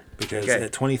further because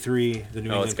at 23, the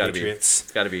New England Patriots.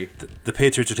 It's got to be. The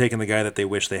Patriots are taking the guy that they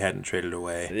wish they hadn't traded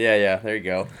away. Yeah. There you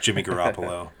go. Jimmy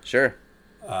Garoppolo. Sure.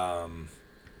 So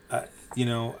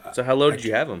how low did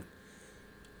you have him?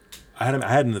 I had him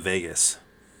in the Vegas.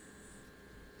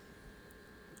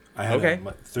 I had him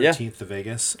 13th to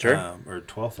Vegas, sure. Or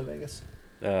 12th to Vegas.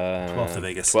 12th to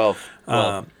Vegas. 12.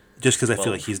 Just because I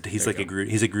feel like he's like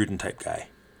he's a Gruden type guy.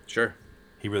 Sure.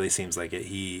 He really seems like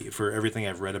it. For everything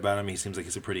I've read about him, he seems like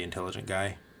he's a pretty intelligent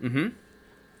guy.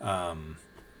 Mm-hmm.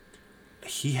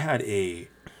 He had a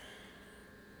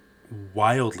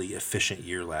wildly efficient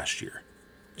year last year.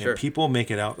 Sure. And people make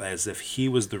it out as if he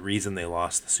was the reason they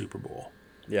lost the Super Bowl.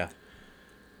 Yeah.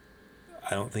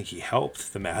 I don't think he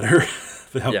helped the matter,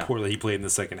 how poorly he played in the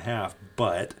second half.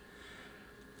 But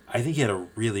I think he had a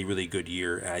really, really good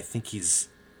year, and I think he's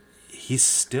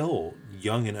still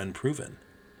young and unproven.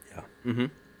 Yeah. Mm-hmm.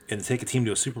 And to take a team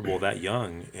to a Super Bowl that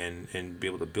young and be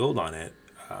able to build on it,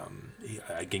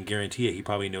 I can guarantee you he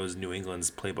probably knows New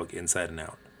England's playbook inside and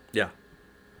out. Yeah.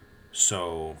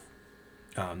 So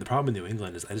the problem in New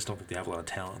England is I just don't think they have a lot of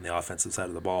talent on the offensive side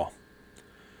of the ball.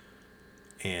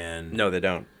 And no, they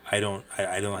don't. They don't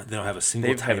have a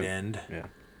single tight end. Yeah.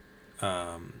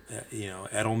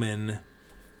 Edelman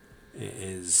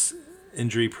is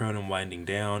injury prone and winding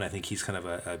down. I think he's kind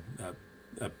of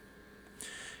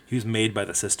he was made by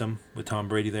the system with Tom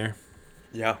Brady there.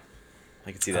 Yeah,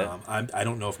 I can see that. I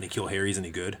don't know if N'Keal Harry's any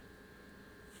good.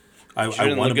 He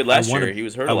didn't look good last year. He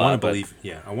was hurt a lot.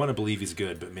 I want to believe he's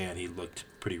good, but man, he looked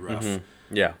pretty rough.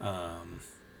 Mm-hmm. Yeah.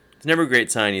 It's never a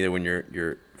great sign either when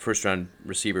your first round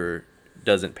receiver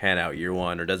doesn't pan out year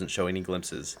one or doesn't show any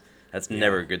glimpses. That's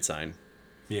never a good sign.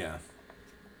 Yeah.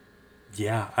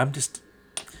 Yeah,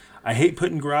 I hate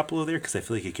putting Garoppolo there because I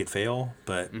feel like he could fail,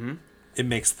 but it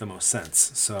makes the most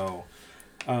sense. So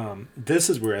this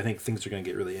is where I think things are going to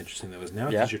get really interesting, though, is now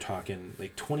because you're talking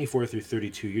like 24 through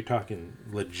 32, you're talking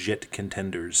legit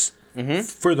contenders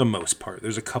for the most part.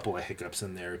 There's a couple of hiccups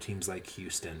in there, teams like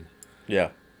Houston. Yeah.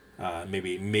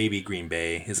 Maybe Green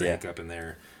Bay is a hiccup in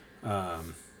there.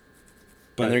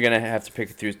 But they're going to have to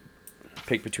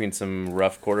pick between some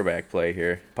rough quarterback play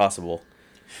here, possible.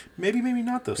 Maybe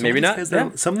not, though. Maybe not.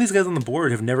 Some of these guys on the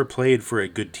board have never played for a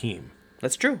good team.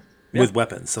 That's true. With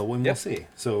weapons, so we'll see.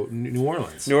 So New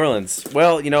Orleans.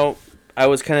 Well, I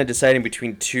was kind of deciding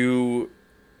between two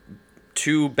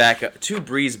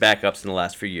Breeze backups in the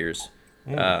last few years,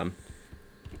 and I'm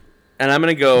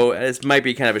gonna go. This might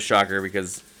be kind of a shocker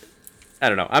because I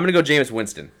don't know. I'm gonna go Jameis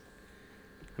Winston.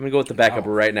 I'm gonna go with the backup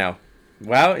right now.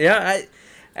 Wow, yeah.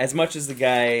 As much as the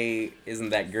guy isn't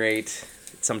that great,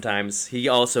 sometimes he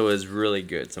also is really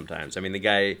good. Sometimes, I mean, the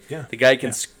guy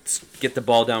can get the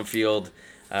ball downfield.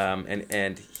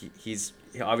 And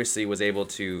he obviously was able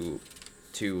to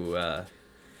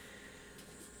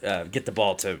get the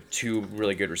ball to two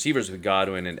really good receivers with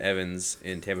Godwin and Evans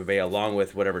in Tampa Bay, along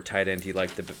with whatever tight end he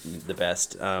liked the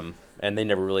best. And they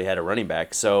never really had a running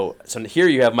back. So here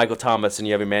you have Michael Thomas and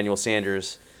you have Emmanuel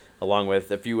Sanders, along with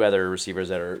a few other receivers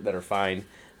that are fine.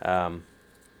 And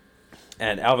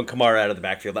Alvin Kamara out of the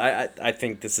backfield. I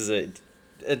think this is an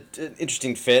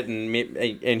interesting fit,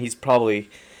 and he's probably.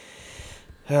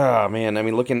 Oh man, I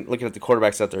mean, looking at the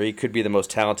quarterbacks out there, he could be the most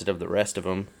talented of the rest of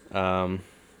them. And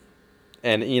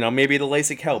maybe the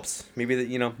LASIK helps. Maybe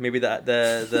maybe maybe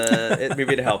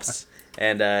it helps.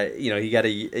 And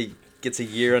he gets a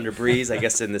year under Breeze. I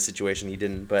guess in this situation he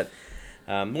didn't, but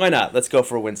why not? Let's go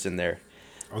for Winston there.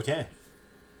 Okay.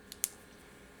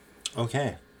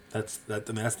 That's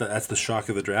the shock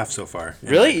of the draft so far.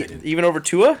 Really, even over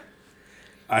Tua?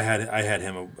 I had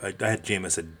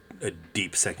Jameis a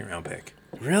deep second round pick.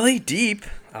 Really deep?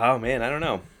 Oh man, I don't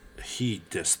know. He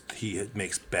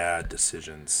makes bad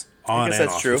decisions on and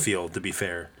off the field. To be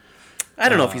fair, I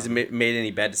don't know if he's made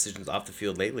any bad decisions off the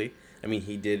field lately. I mean,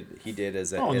 he did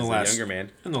as a younger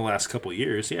man in the last couple of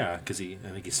years. Yeah, because I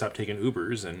think he stopped taking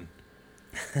Ubers and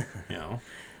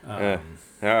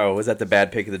was that the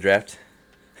bad pick of the draft?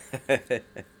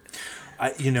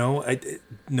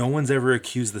 No one's ever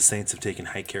accused the Saints of taking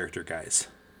high character guys.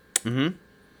 Mm-hmm.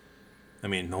 I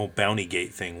mean, the whole Bounty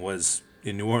Gate thing was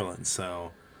in New Orleans,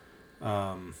 so,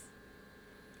 and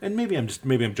maybe I'm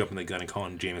jumping the gun and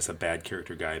calling Jameis a bad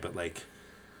character guy, but like,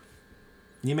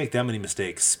 you make that many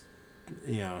mistakes,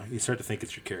 you start to think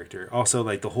it's your character. Also,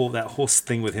 like that whole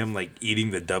thing with him like eating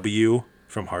the W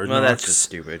from Hard Knocks. Well, that's just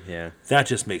stupid. Yeah, that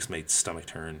just makes my stomach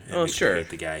turn. And makes me hate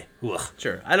the guy. Ugh.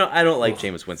 Sure, I don't like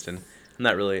Jameis Winston. I'm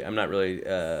not really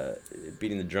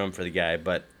beating the drum for the guy,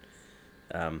 but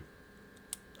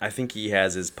I think he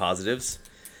has his positives,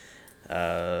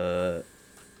 and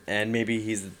maybe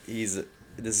he's this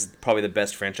is probably the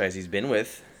best franchise he's been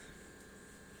with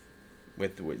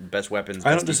best weapons.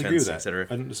 I don't best disagree with that. Etc.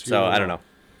 I don't disagree. So I don't know.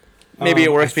 Maybe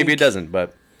it works. Maybe it doesn't.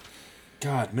 But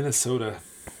God, Minnesota.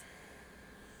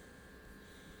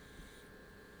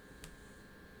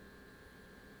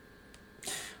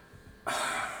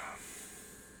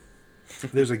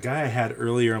 There's a guy I had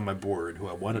earlier on my board who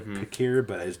I want to pick here,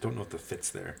 but I just don't know if the fit's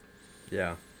there.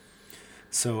 Yeah.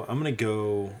 So I'm going to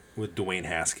go with Dwayne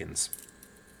Haskins.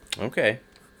 Okay.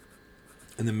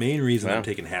 And the main reason I'm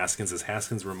taking Haskins is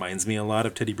Haskins reminds me a lot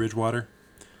of Teddy Bridgewater.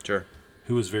 Sure.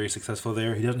 Who was very successful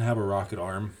there. He doesn't have a rocket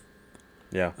arm.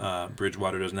 Yeah.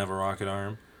 Bridgewater doesn't have a rocket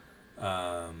arm.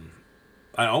 I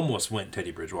almost went Teddy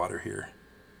Bridgewater here.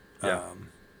 Yeah.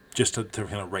 Just to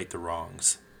kind of right the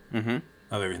wrongs. Mm-hmm.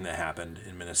 Of everything that happened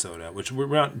in Minnesota, which were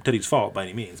not Teddy's fault by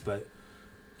any means, but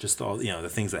just all the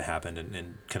things that happened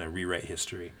and kind of rewrite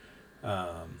history.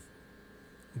 But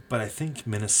I think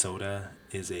Minnesota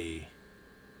is a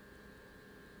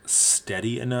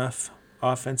steady enough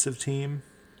offensive team.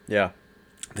 Yeah,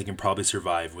 they can probably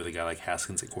survive with a guy like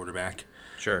Haskins at quarterback.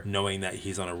 Sure, knowing that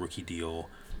he's on a rookie deal,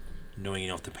 knowing you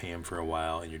don't have to pay him for a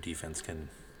while, and your defense can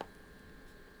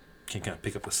kind of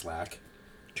pick up the slack.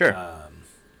 Sure.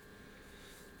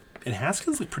 And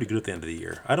Haskins looked pretty good at the end of the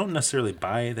year. I don't necessarily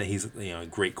buy that he's a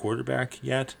great quarterback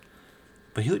yet,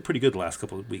 but he looked pretty good the last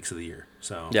couple of weeks of the year.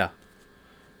 So yeah,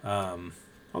 I'll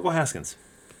go Haskins.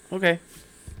 Okay,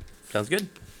 sounds good.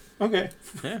 Okay.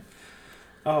 Yeah.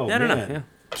 Oh yeah, man, I don't know. Yeah.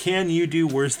 Can you do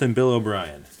worse than Bill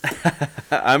O'Brien?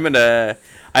 I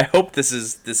hope this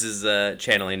is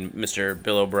channeling Mr.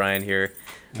 Bill O'Brien here,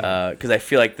 because I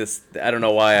feel like this. I don't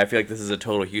know why I feel like this is a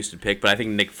total Houston pick, but I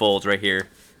think Nick Foles right here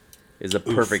is a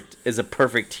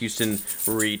perfect Houston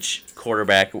reach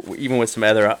quarterback, even with some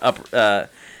other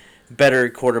better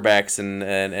quarterbacks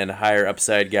and higher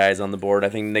upside guys on the board. I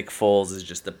think Nick Foles is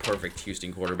just the perfect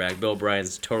Houston quarterback. Bill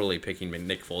O'Brien's totally picking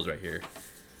Nick Foles right here.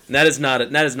 And that is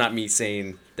not me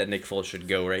saying that Nick Foles should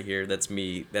go right here. That's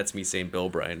me saying Bill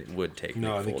O'Brien would take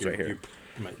Nick Foles right here.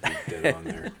 You might be dead on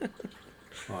there,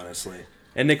 honestly.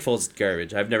 And Nick Foles is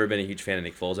garbage. I've never been a huge fan of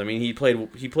Nick Foles. I mean, he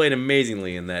played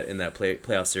amazingly in that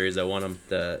playoff series that won him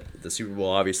the Super Bowl.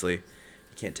 Obviously, you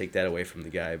can't take that away from the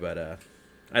guy, but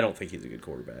I don't think he's a good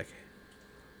quarterback.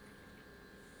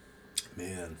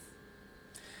 Man,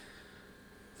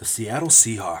 the Seattle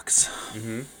Seahawks.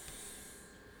 Mm-hmm.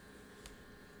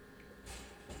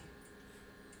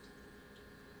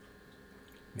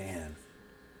 Man.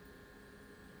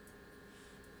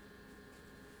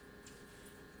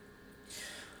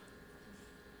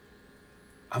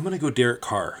 I'm going to go Derek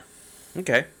Carr.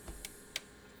 Okay.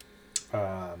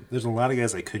 There's a lot of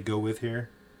guys I could go with here.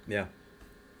 Yeah.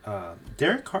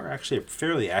 Derek Carr, actually a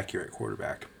fairly accurate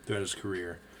quarterback throughout his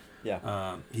career.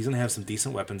 Yeah. He's going to have some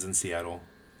decent weapons in Seattle.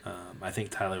 I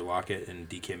think Tyler Lockett and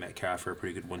DK Metcalf are a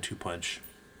pretty good 1-2 punch.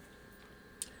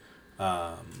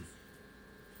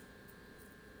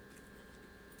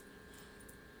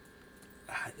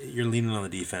 You're leaning on the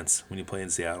defense when you play in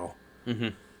Seattle. Mm-hmm.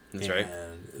 That's and right.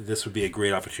 And this would be a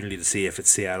great opportunity to see if it's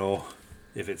Seattle,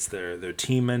 if it's their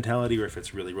team mentality, or if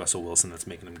it's really Russell Wilson that's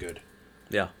making them good.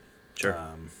 Yeah, sure.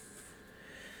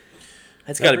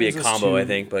 That's got to be a combo, I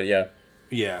think, but yeah.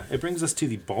 Yeah, it brings us to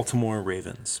the Baltimore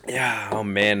Ravens. Yeah, oh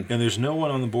man. And there's no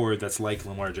one on the board that's like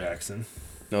Lamar Jackson.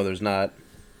 No, there's not.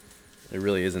 There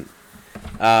really isn't.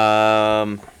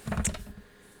 I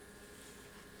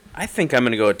think I'm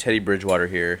going to go with Teddy Bridgewater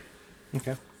here.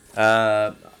 Okay.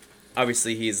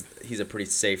 Obviously, he's a pretty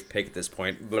safe pick at this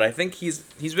point, but I think he's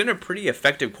been a pretty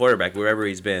effective quarterback wherever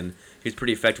he's been. He's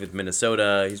pretty effective with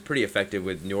Minnesota. He's pretty effective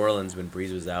with New Orleans when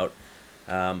Breeze was out.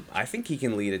 I think he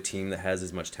can lead a team that has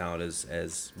as much talent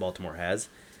as Baltimore has.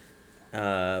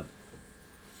 I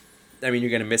mean,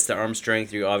 you're going to miss the arm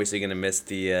strength. You're obviously going to miss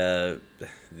the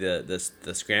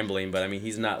scrambling, but I mean,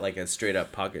 he's not like a straight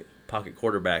up pocket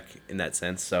quarterback in that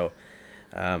sense. So,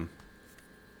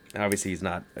 obviously, he's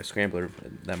not a scrambler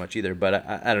that much either. But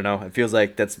I don't know. It feels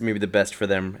like that's maybe the best for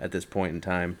them at this point in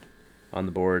time on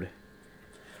the board.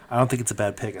 I don't think it's a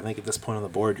bad pick. I think at this point on the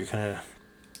board, you're kind of.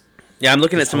 Yeah, I'm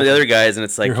looking at some of the other guys, and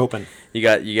it's like you're hoping you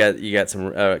got some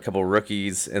a couple of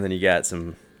rookies, and then you got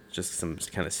some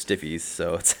kind of stiffies.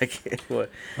 So it's like,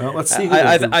 what? Well, let's see.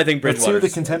 I think Bridgewater. Let's see what the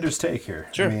contenders take here.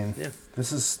 Sure. I mean,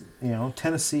 This is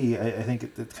Tennessee. I think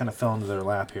it kind of fell into their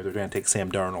lap here. They're going to take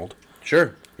Sam Darnold.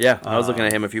 Sure. Yeah, I was looking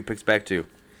at him a few picks back too.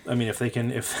 I mean, if they can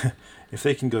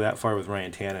go that far with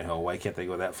Ryan Tannehill, why can't they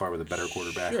go that far with a better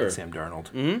quarterback than Sam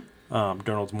Darnold? Mm-hmm.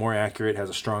 Darnold's more accurate, has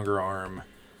a stronger arm.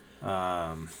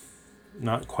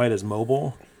 Not quite as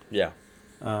mobile. Yeah.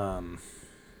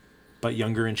 But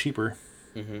younger and cheaper.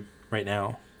 Mm-hmm. Right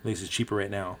now. At least it's cheaper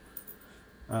right now.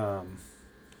 Yeah.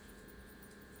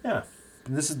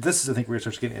 And this is I think where it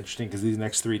starts getting interesting because these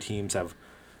next three teams have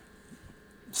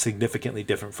significantly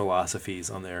different philosophies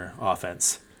on their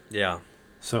offense. Yeah.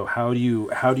 So how do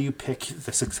you pick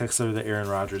the successor to Aaron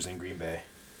Rodgers in Green Bay?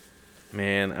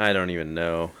 Man, I don't even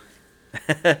know.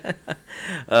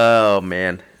 Oh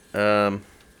man.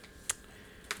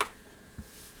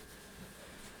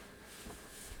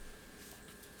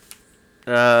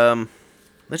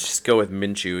 Let's just go with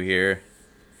Minshew here.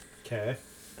 Okay.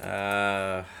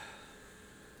 I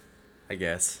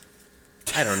guess.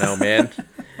 I don't know, man.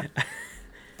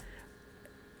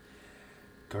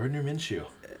 Gardner Minshew.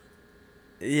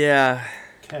 Yeah.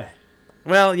 Okay.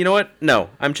 Well, you know what? No,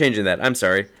 I'm changing that. I'm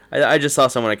sorry. I just saw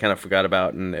someone I kind of forgot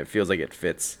about, and it feels like it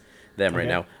fits them right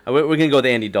now. We're going to go with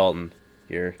Andy Dalton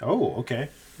here. Oh, okay.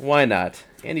 Why not?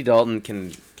 Andy Dalton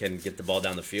can get the ball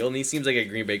down the field, and he seems like a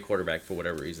Green Bay quarterback for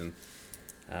whatever reason.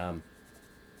 I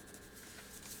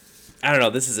don't know.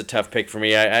 This is a tough pick for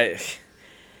me. There's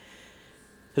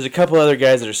a couple other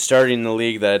guys that are starting in the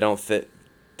league that I don't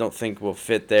think will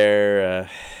fit there.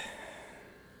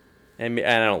 And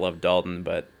I don't love Dalton,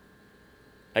 but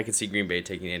I could see Green Bay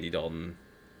taking Andy Dalton.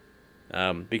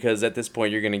 Because at this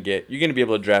point you're gonna be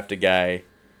able to draft a guy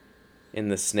in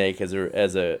the snake as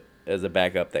a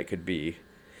backup that could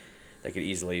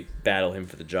easily battle him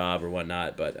for the job or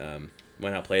whatnot. But why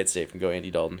not play it safe and go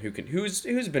Andy Dalton,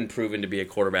 who's been proven to be a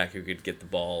quarterback who could get the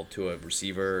ball to a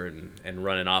receiver and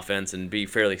run an offense and be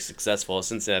fairly successful.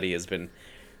 Cincinnati has been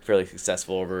fairly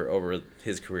successful over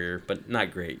his career, but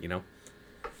not great,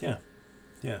 Yeah.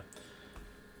 Yeah.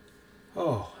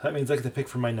 Oh, that means I get to pick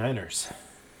for my Niners.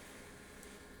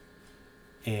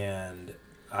 And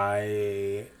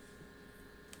I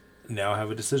now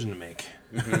have a decision to make.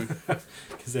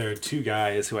 Because there are two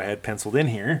guys who I had penciled in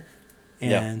here.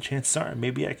 And chances are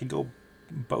maybe I could go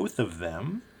both of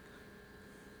them.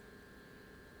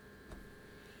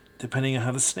 Depending on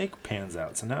how the snake pans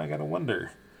out. So now I got to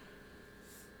wonder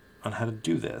on how to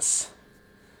do this.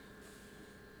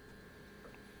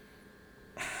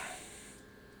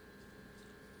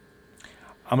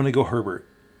 I'm going to go Herbert.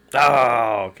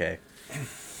 Oh, okay.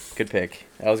 Good pick.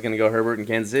 I was going to go Herbert in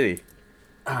Kansas City.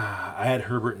 I had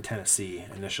Herbert in Tennessee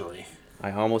initially.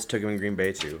 I almost took him in Green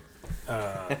Bay too.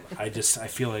 I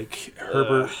feel like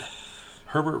Herbert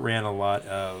ran a lot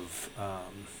of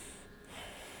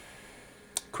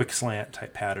quick slant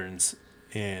type patterns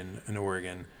in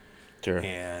Oregon. Sure.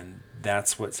 And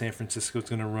that's what San Francisco's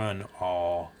going to run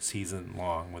all season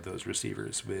long with those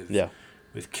receivers.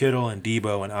 With Kittle and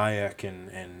Debo and Ayuk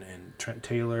and Trent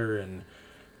Taylor and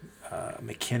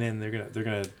McKinnon, they're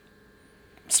gonna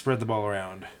spread the ball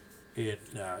around in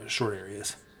short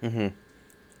areas. Mm-hmm.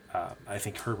 I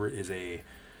think Herbert is a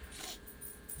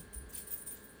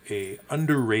a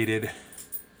underrated,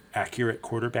 accurate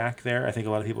quarterback there. I think a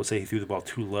lot of people say he threw the ball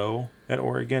too low at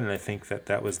Oregon, and I think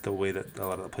that was the way that a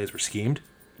lot of the plays were schemed.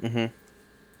 Mm-hmm. It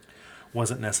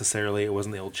wasn't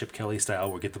the old Chip Kelly style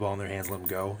where get the ball in their hands, let them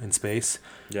go in space.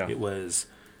 Yeah. It was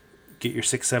get your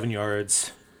 6-7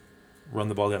 yards, run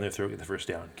the ball down their throat, get the first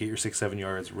down. Get your 6-7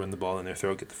 yards, run the ball in their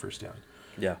throat, get the first down.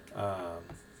 Yeah.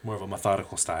 More of a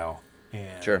methodical style.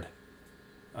 And sure.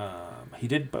 He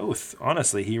did both.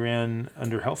 Honestly, he ran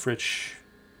under Helfrich,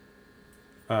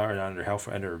 or not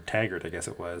under Taggart, I guess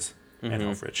it was, and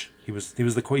Helfrich.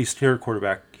 He started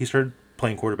quarterback. He started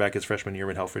playing quarterback his freshman year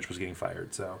when Helfrich was getting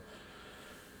fired. So,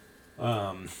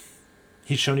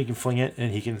 he's shown he can fling it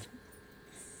and he can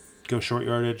go short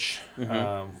yardage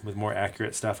with more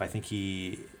accurate stuff. I think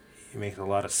he makes a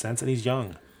lot of sense, and he's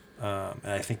young.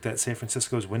 And I think that San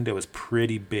Francisco's window is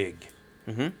pretty big,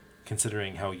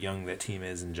 considering how young that team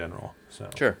is in general. So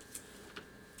sure.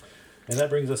 And that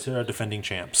brings us to our defending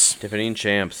champs.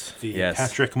 Yes.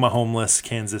 Patrick Mahomes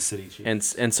Kansas City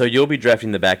Chiefs. And so you'll be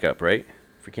drafting the backup, right,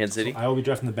 for Kansas City? So I will be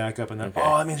drafting the backup, and then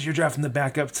that means you're drafting the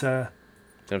backup to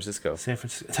San Francisco.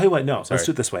 I'll tell you what, no, let's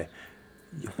do it this way.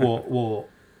 We'll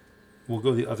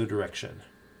go the other direction.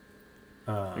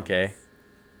 Okay.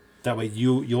 That way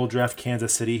you'll draft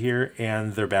Kansas City here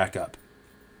and their backup.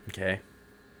 Okay.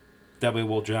 That way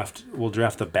we'll draft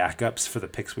the backups for the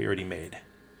picks we already made.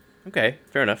 Okay,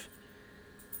 fair enough.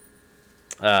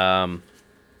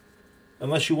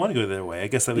 Unless you want to go the other way, I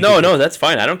guess. No, that's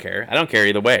fine. I don't care. I don't care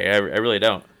either way. I really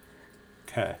don't.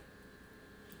 Okay.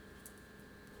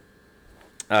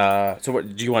 So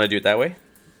what do you want to do it that way?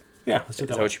 Yeah, let's do it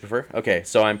that way. Is that what you prefer? Okay,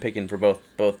 so I'm picking for both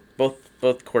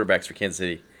quarterbacks for Kansas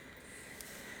City.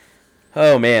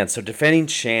 Oh man, so defending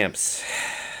champs.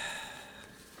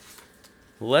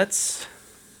 I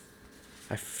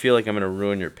feel like I'm gonna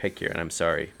ruin your pick here, and I'm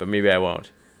sorry, but maybe I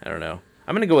won't. I don't know.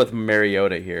 I'm gonna go with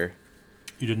Mariota here.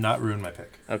 You did not ruin my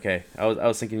pick. Okay, I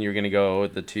was thinking you were gonna go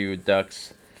with the two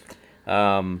Ducks.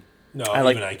 No,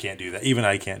 I can't do that. Even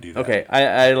I can't do that. Okay,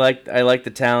 I like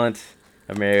the talent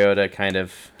of Mariota, kind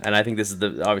of, and I think this is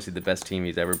obviously the best team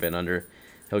he's ever been under.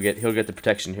 He'll get the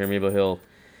protection here. Maybe he'll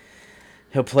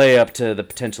play up to the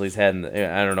potential he's had.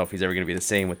 I don't know if he's ever going to be the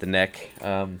same with the neck.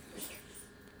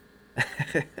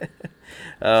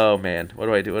 Oh man, what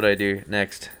do I do? What do I do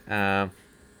next? I'm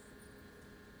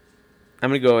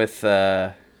gonna go with.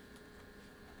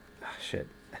 Shit,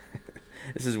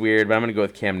 this is weird, but I'm gonna go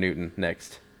with Cam Newton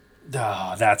next.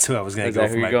 Oh, that's who I was gonna go for.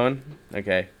 Is that who you're going?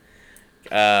 Okay.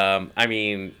 I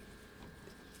mean,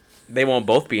 they won't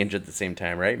both be injured at the same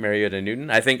time, right? Mariota and Newton.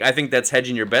 I think that's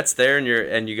hedging your bets there, and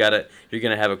you're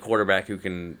gonna have a quarterback who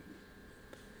can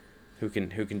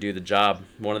do the job.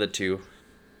 One of the two.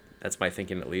 That's my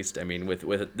thinking, at least. I mean, with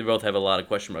they both have a lot of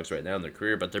question marks right now in their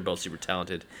career, but they're both super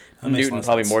talented. Newton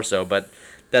probably more so, but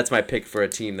that's my pick for a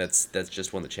team that's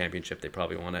just won the championship. They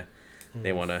probably wanna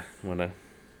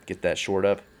get that shored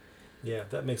up. Yeah,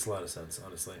 that makes a lot of sense,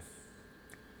 honestly.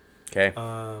 Okay.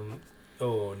 Now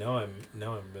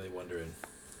I'm really wondering.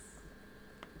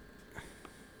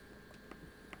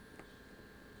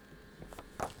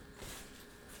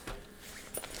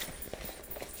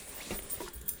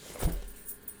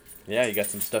 Yeah, you got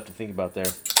some stuff to think about there.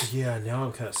 Yeah, now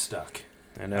I'm kind of stuck.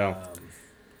 I know.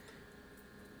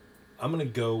 I'm going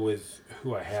to go with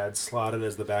who I had slotted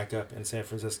as the backup in San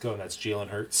Francisco, and that's Jalen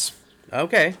Hurts.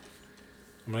 Okay.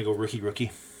 I'm going to go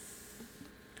rookie.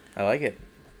 I like it.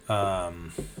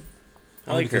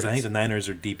 Because I think the Niners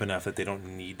are deep enough that they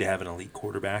don't need to have an elite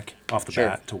quarterback off the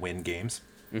bat to win games.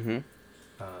 Mm-hmm. And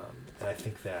I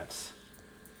think that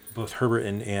both Herbert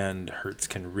and Hurts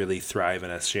can really thrive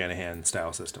in a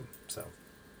Shanahan-style system. So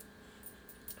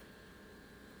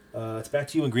it's back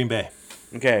to you in Green Bay.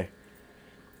 Okay.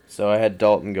 So I had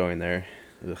Dalton going there.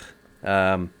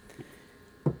 Ugh.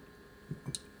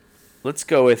 Let's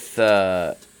go with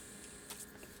a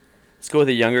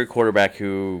younger quarterback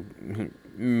who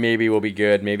maybe will be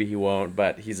good, maybe he won't,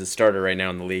 but he's a starter right now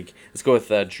in the league. Let's go with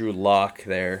Drew Lock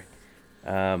there.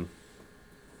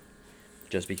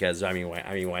 Just because,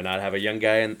 why not have a young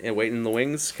guy and waiting in the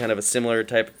wings? Kind of a similar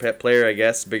type of player, I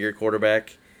guess. Bigger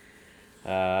quarterback,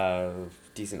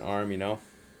 decent arm,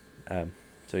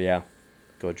 So yeah,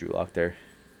 go with Drew Lock there.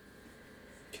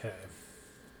 Okay.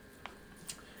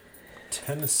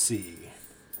 Tennessee.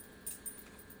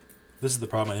 This is the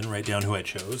problem. I didn't write down who I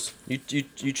chose. You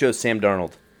chose Sam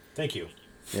Darnold. Thank you.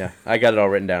 Yeah, I got it all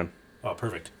written down. Oh,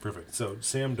 perfect. So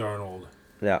Sam Darnold.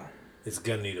 Yeah. Is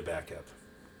gonna need a backup.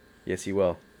 Yes, he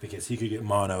will. Because he could get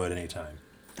mono at any time.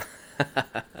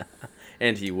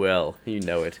 And he will. You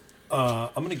know it. I'm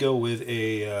going to go with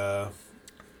a...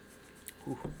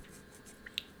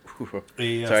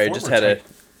 Sorry, I just had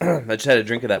a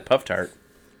drink of that Puff Tart.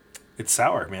 It's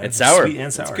sour, man. It's sour. Sweet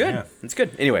and sour. It's good. Yeah. It's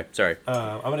good. Anyway, sorry.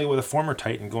 I'm going to go with a former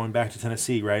Titan going back to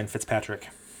Tennessee, Ryan Fitzpatrick.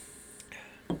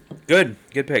 Good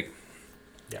pick.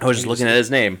 Yeah, I was just looking at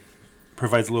his name.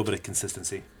 Provides a little bit of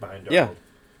consistency behind Darnold. Yeah,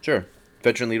 sure.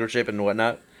 Veteran leadership and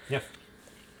whatnot. Yeah.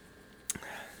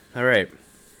 All right.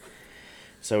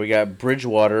 So we got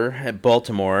Bridgewater at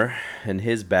Baltimore and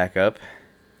his backup.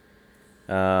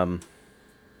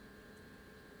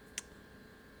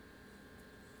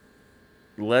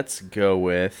 Let's go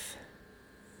with...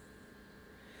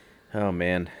 Oh,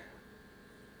 man.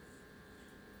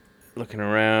 Looking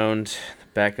around,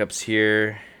 the backups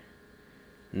here.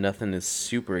 Nothing is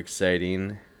super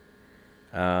exciting.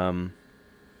 Why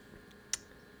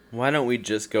don't we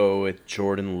just go with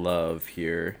Jordan Love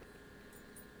here,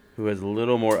 who has a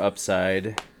little more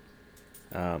upside.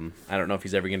 I don't know if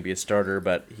he's ever going to be a starter,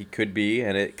 but he could be,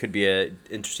 and it could be an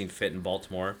interesting fit in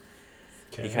Baltimore.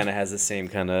 Okay. He kind of has the same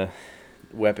kind of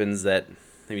weapons that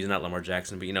maybe he's not Lamar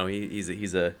Jackson, but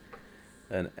he's an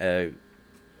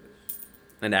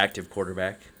active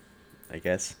quarterback, I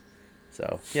guess.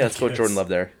 So yeah, let's go with Jordan Love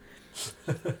there.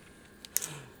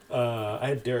 I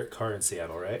had Derek Carr in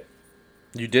Seattle, right?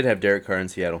 You did have Derek Carr in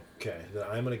Seattle. Okay, then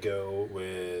I'm gonna go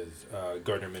with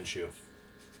Gardner Minshew.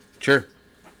 Sure,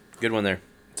 good one there.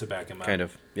 To back him up. Kind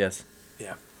of, yes.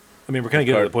 Yeah. I mean, we're kind of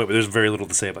getting to the point where there's very little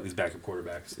to say about these backup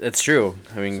quarterbacks. That's true.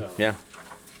 I mean, yeah.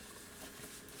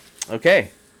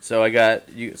 Okay, so I got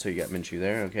you. So you got Minshew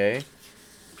there. Okay.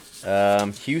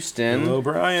 Houston.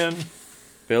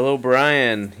 Bill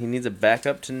O'Brien. He needs a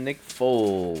backup to Nick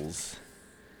Foles.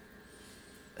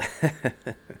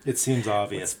 It seems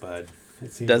obvious, bud.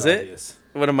 It seems Does obvious.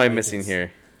 It? What am I missing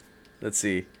here? Let's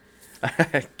see.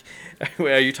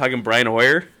 Are you talking Brian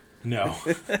Hoyer? No.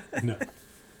 No.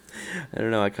 I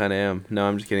don't know. I kind of am. No,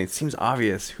 I'm just kidding. It seems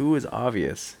obvious. Who is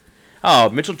obvious? Oh,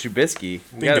 Mitchell Trubisky.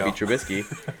 Got to be Trubisky.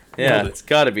 Yeah, it's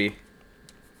got to be.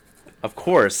 Of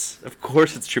course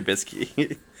it's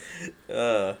Trubisky.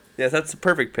 Yeah, that's a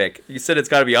perfect pick. You said it's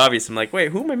got to be obvious. I'm like,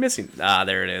 wait, who am I missing? Ah,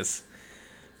 there it is.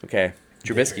 Okay,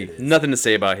 Trubisky. Nothing to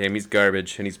say about him. He's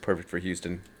garbage, and he's perfect for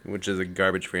Houston, which is a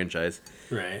garbage franchise.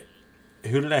 Right.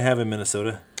 Who did I have in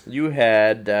Minnesota? You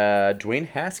had Dwayne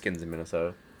Haskins in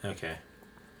Minnesota. Okay.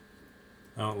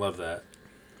 I don't love that.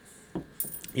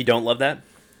 You don't love that?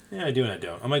 Yeah, I do and I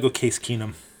don't. I'm going to go Case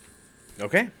Keenum.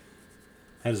 Okay.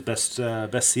 Had his best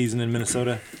season in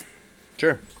Minnesota.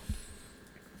 Sure.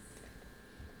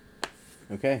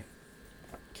 Okay.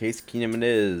 Case Keenum it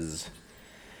is.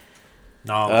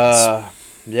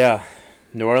 Yeah.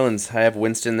 New Orleans. I have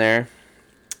Winston there.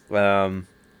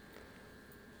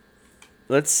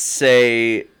 Let's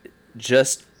say,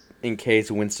 just in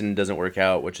case Winston doesn't work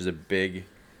out, which is a big,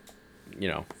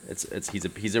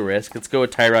 he's a risk. Let's go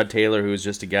with Tyrod Taylor, who's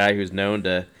just a guy who's known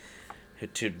to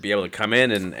be able to come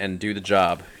in and do the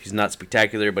job. He's not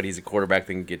spectacular, but he's a quarterback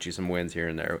that can get you some wins here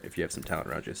and there if you have some talent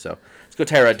around you. So let's go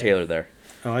Tyrod Taylor there.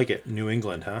 I like it. New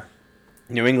England, huh?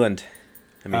 New England.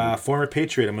 I mean, former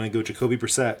Patriot. I'm going to go Jacoby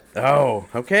Brissett. Oh,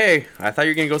 okay. I thought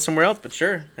you were going to go somewhere else, but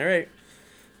sure. All right.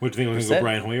 What do you think? I'm going to go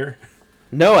Brian Hoyer?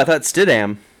 No, I thought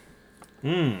Stidham.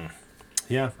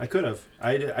 Yeah, I could have.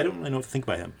 I don't really know what to think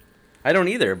about him. I don't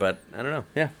either, but I don't know.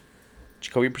 Yeah.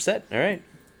 Jacoby Brissett. All right.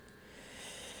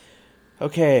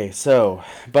 Okay, so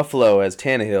Buffalo has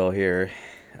Tannehill here.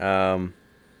 I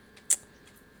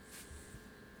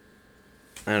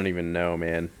don't even know,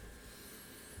 man.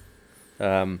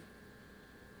 I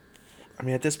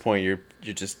mean, at this point, you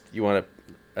want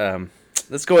to.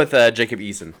 Let's go with Jacob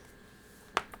Eason.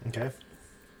 Okay.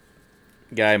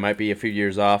 Guy might be a few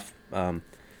years off, but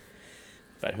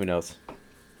who knows?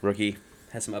 Rookie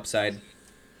has some upside,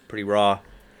 pretty raw.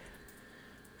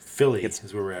 Philly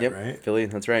is where we're at, right? Philly,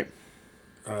 that's right.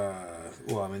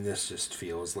 Well, I mean, this just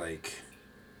feels like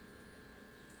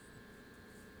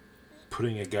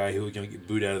putting a guy who can get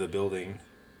booed out of the building.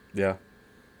 Yeah.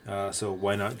 So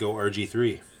why not go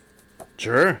RG3?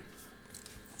 Sure.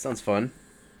 Sounds fun.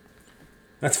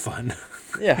 That's fun.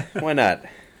 Yeah, why not?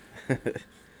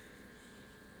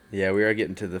 Yeah, we are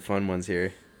getting to the fun ones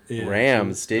here. Yeah,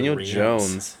 Rams, Daniel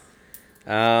Jones.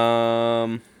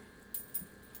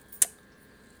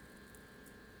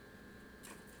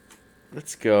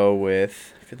 Let's go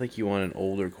with, I feel like you want an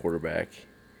older quarterback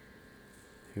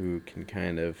who can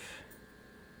kind of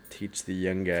teach the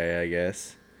young guy, I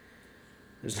guess.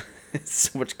 There's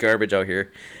so much garbage out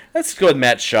here. Let's go with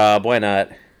Matt Schaub. Why not?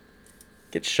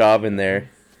 Get Schaub in there.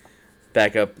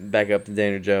 Back up to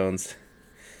Daniel Jones.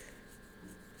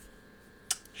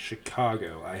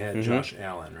 Chicago. I had Josh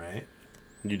Allen, right?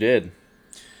 You did.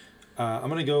 I'm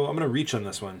gonna reach on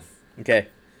this one. Okay.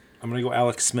 I'm gonna go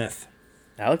Alex Smith.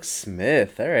 Alex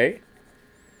Smith. All right.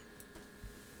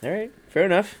 All right. Fair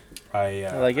enough. I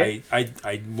like it.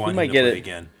 I want might him to get play it.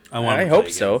 again. I hope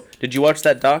so. Did you watch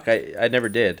that doc? I never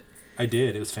did. I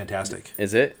did. It was fantastic.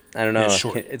 Is it? I don't know. It's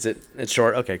short. It's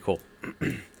short. Okay, cool.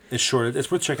 It's short. It's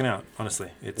worth checking out.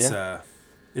 Honestly,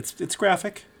 it's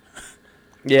graphic.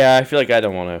 Yeah, I feel like I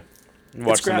don't want to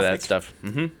watch some of that stuff.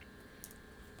 Mm-hmm.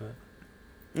 But.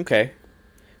 Okay.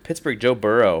 Pittsburgh Joe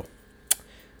Burrow.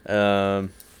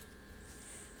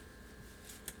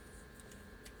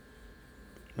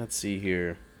 Let's see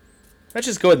here. Let's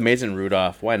just go with Mason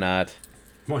Rudolph. Why not?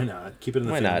 Why not? Keep it in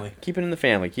the family. Why not? Keep it in the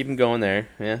family. Keep him going there.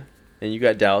 Yeah. And you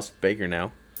got Dallas Baker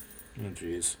now. Oh,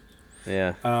 jeez.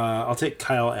 Yeah. I'll take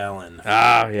Kyle Allen.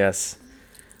 Ah, yes.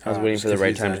 I was waiting for the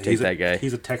right time to take that guy.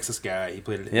 He's a Texas guy. He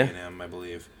played at A&M, I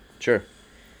believe. Sure.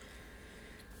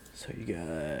 So you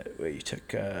got... Wait, you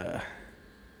took...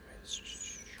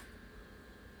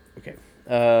 Okay.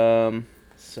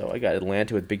 So I got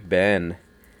Atlanta with Big Ben.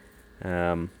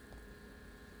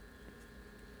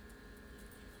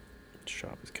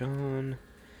 Shop is gone.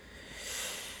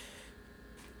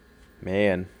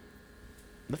 Man.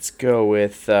 Let's go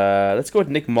with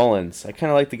Nick Mullins. I kind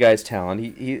of like the guy's talent.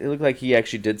 He looked like he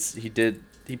actually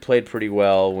he played pretty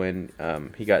well when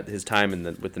he got his time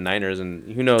with the Niners,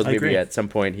 and who knows, maybe at some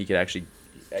point he could actually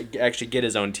get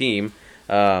his own team.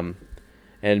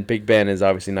 And Big Ben is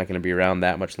obviously not going to be around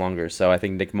that much longer, so I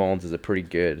think Nick Mullins is a pretty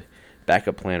good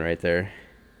backup plan right there.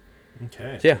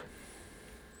 Okay. So, yeah.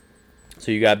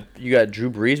 So you got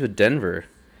Drew Brees with Denver.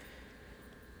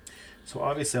 So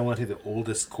obviously I want to take the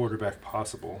oldest quarterback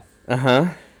possible. Uh-huh.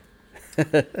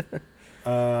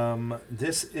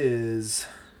 This is...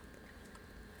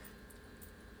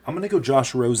 I'm going to go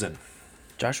Josh Rosen.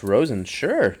 Josh Rosen,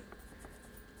 sure.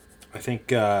 I think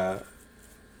Brees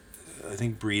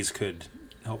could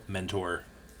help mentor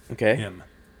him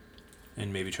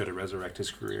and maybe try to resurrect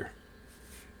his career.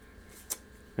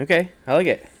 Okay, I like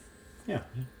it. Yeah.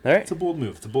 All right. It's a bold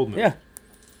move. Yeah.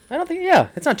 I don't think,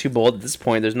 it's not too bold at this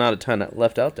point. There's not a ton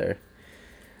left out there.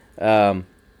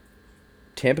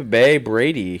 Tampa Bay,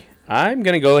 Brady. I'm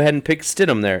going to go ahead and pick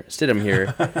Stidham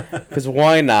here. Because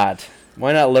why not?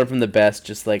 Why not learn from the best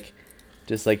just like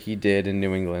he did in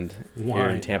New England here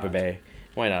in Tampa Bay?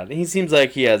 Why not? He seems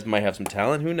like he might have some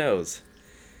talent. Who knows?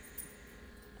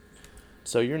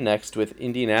 So you're next with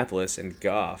Indianapolis and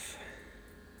Goff.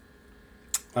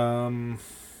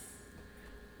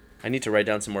 I need to write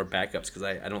down some more backups because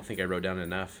I don't think I wrote down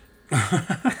enough.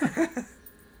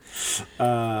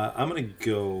 I'm going to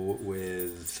go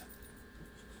with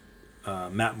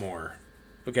Matt Moore.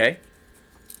 Okay.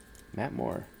 Matt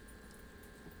Moore.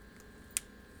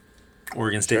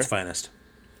 Oregon State's finest.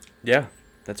 Yeah,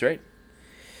 that's right.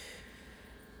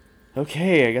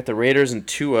 Okay, I got the Raiders and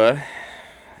Tua.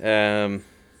 Let's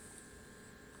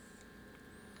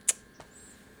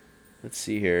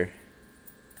see here.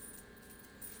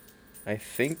 I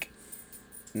think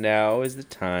now is the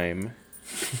time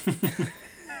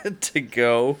to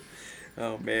go.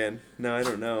 Oh, man. No, I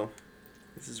don't know.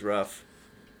 This is rough.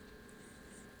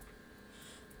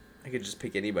 I could just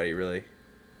pick anybody, really.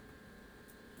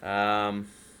 Okay,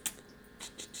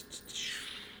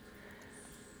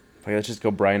 let's just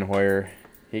go Brian Hoyer.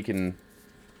 He can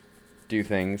do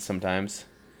things sometimes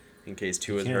in case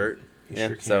Tua's hurt. He sure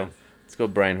can. So let's go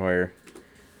Brian Hoyer.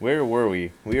 Where were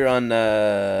we? We were on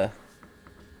the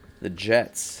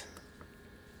Jets.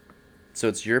 So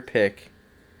it's your pick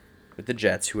with the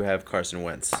Jets, who have Carson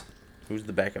Wentz. Who's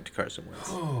the backup to Carson Wentz?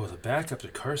 Oh, the backup to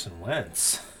Carson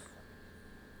Wentz.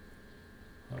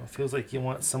 Well, it feels like you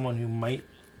want someone who might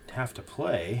have to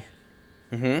play.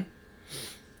 Mm-hmm. I'm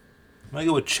going to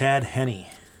go with Chad Henne.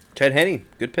 Chad Henne,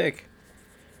 good pick.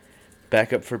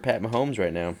 Backup for Pat Mahomes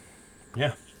right now.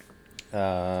 Yeah.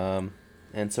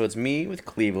 And so it's me with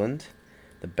Cleveland,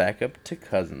 the backup to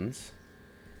Cousins.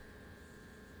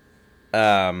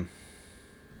 I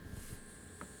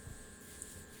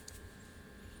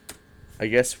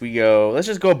guess we go. Let's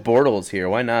just go Bortles here.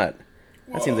 Why not?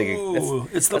 That seems like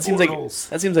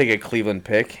that seems like a Cleveland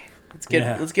pick.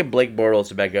 Let's get Blake Bortles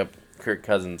to back up Kirk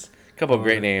Cousins. A couple of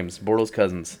great names. Bortles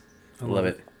Cousins. I love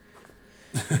it.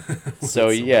 So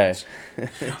yeah,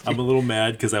 I'm a little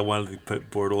mad because I wanted to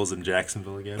put Bortles in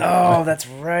Jacksonville again. Oh, that's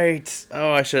right.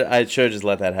 Oh, I should have just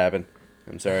let that happen.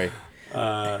 I'm sorry.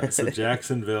 So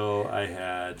Jacksonville, I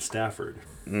had Stafford.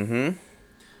 Mm-hmm.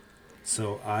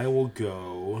 So I will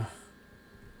go.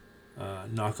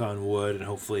 Knock on wood, and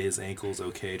hopefully his ankle's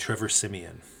okay. Trevor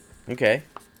Siemian. Okay.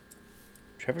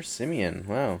 Trevor Siemian.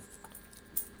 Wow.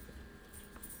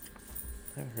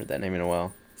 I haven't heard that name in a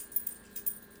while.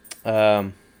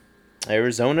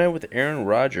 Arizona with Aaron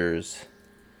Rodgers.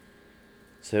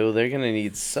 So they're going to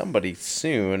need somebody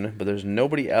soon, but there's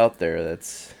nobody out there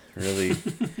that's really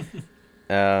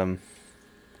going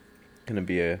to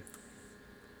be a...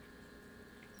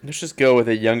 Let's just go with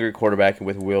a younger quarterback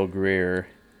with Will Grier.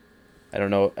 I don't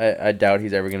know. I doubt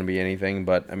he's ever going to be anything,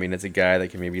 but, I mean, it's a guy that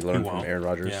can maybe learn from Aaron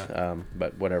Rodgers. Yeah.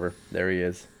 But whatever. There he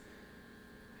is.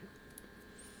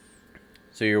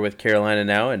 So you're with Carolina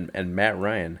now and Matt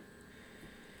Ryan.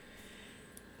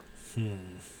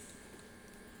 I'm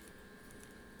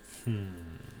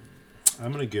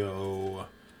gonna go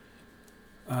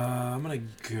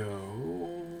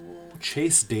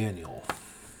Chase Daniel.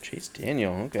 Chase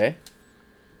Daniel, okay.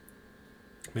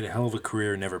 Made a hell of a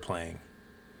career never playing.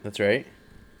 That's right.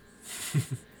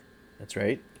 That's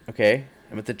right. Okay.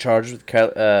 I'm at the Chargers with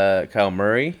Kyle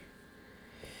Murray.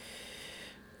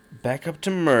 Back up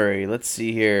to Murray. Let's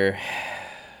see here.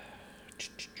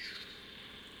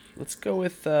 Let's go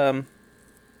with I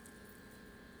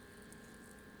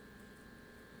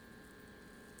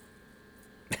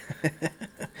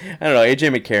don't know,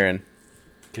 AJ McCarron.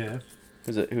 Okay.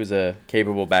 Who's a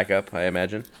capable backup, I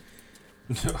imagine.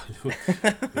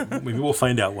 Maybe we'll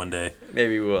find out one day.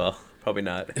 Maybe we will. Probably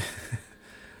not.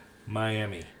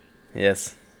 Miami.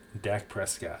 Yes. Dak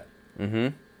Prescott. Mm-hmm.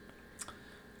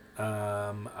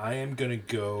 I am gonna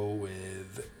go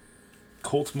with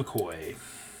Colt McCoy.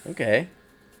 Okay.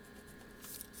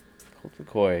 Colt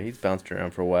McCoy. He's bounced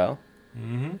around for a while.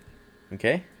 Mm-hmm.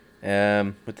 Okay.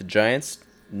 With the Giants,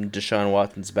 Deshaun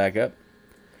Watson's back up.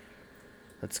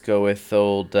 Let's go with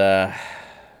Let's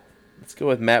go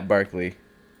with Matt Barkley.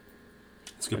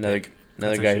 That's a good Another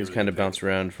pick. guy who's kind of bounced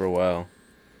around for a while.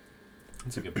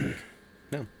 That's a good pick.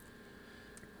 No.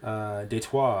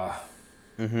 Detroit.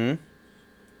 Mm-hmm.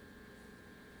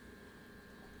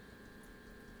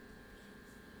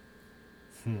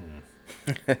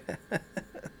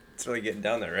 It's really getting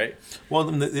down there, right? Well,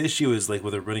 the issue is like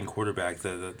with a running quarterback,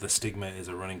 the stigma is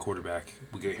a running quarterback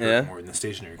will get hurt more than the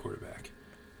stationary quarterback.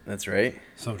 That's right.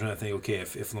 So I'm trying to think, okay,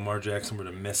 if Lamar Jackson were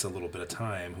to miss a little bit of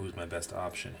time, who's my best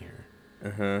option here?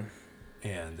 Uh-huh.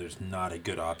 And there's not a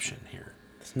good option here.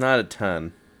 It's not a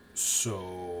ton.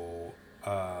 So,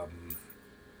 oh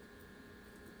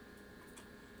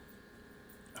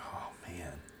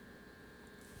man,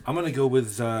 I'm gonna go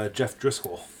with Jeff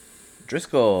Driscoll.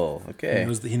 Driscoll, okay.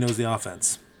 He knows the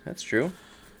offense. That's true.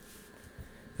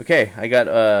 Okay, I got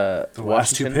the Washington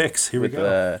last two picks. Here we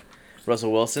go.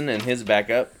 Russell Wilson and his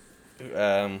backup.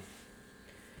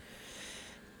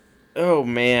 Oh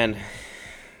man,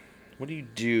 what do you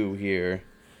do here?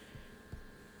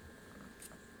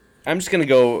 I'm just gonna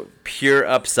go pure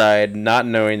upside, not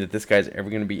knowing that this guy's ever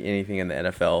gonna be anything in the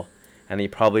NFL, and he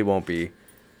probably won't be,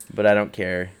 but I don't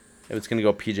care. It's gonna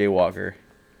go PJ Walker.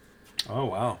 Oh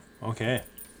wow. Okay.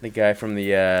 The guy from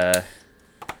the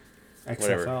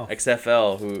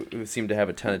XFL who seemed to have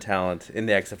a ton of talent in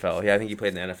the XFL. Yeah, I think he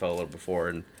played in the NFL a little before,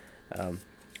 and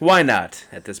why not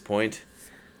at this point?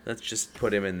 Let's just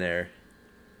put him in there.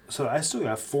 So I still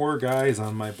got 4 guys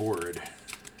on my board.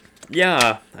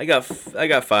 Yeah, I got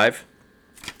 5.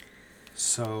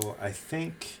 So I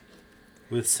think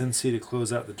with Cincy to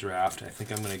close out the draft, I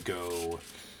think I'm gonna go.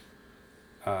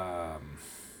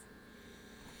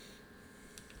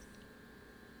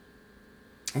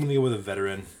 I'm going to go with a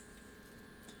veteran.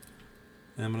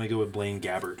 And I'm going to go with Blaine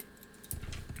Gabbert.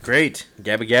 Great.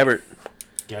 Gabby Gabbert.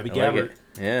 Gabbert. Like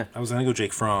yeah. I was going to go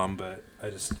Jake Fromm, but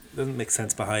it doesn't make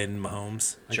sense behind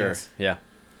Mahomes. I guess. Yeah.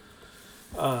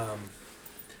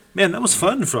 Man, that was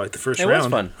fun for like the first round. It was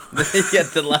fun. Yeah,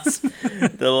 the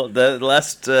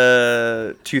last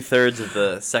 2/3 of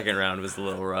the second round was a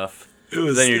little rough.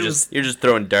 You're just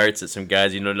throwing darts at some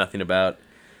guys you know nothing about.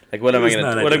 Like what am I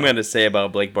gonna say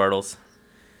about Blake Bortles?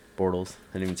 Bortles.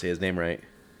 I didn't even say his name right.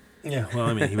 Yeah, well,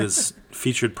 I mean, he was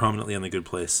featured prominently on The Good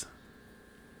Place.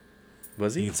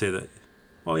 Was he? You can say that.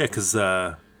 Well, yeah, because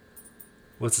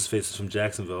what's his face is from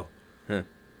Jacksonville. Huh.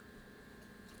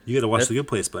 You got to watch The Good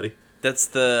Place, buddy. That's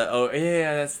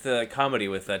that's the comedy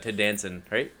with Ted Danson,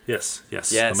 right? Yes. Yes,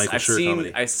 The Michael Schur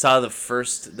comedy. I saw the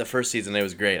first season. It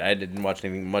was great. I didn't watch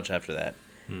anything much after that.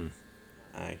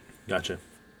 Gotcha.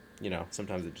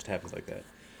 Sometimes it just happens like that.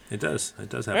 It does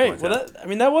happen right, like that.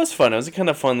 That was fun. It was a kind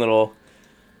of fun little,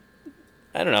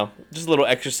 I don't know, just a little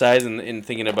exercise in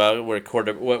thinking about what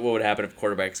would happen if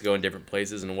quarterbacks go in different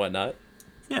places and whatnot.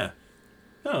 Yeah.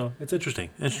 Oh, it's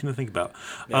interesting. Interesting to think about.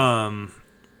 Yeah.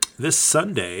 This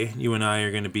Sunday, you and I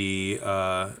are going to be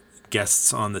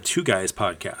guests on the Two Guys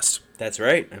podcast. That's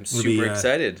right. I'm super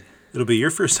excited. It'll be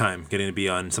your first time getting to be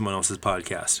on someone else's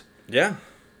podcast. Yeah.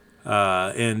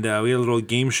 And we had a little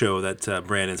game show that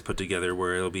Brandon's put together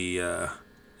where it'll be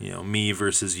me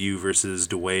versus you versus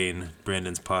Dwayne,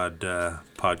 Brandon's pod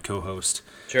co-host.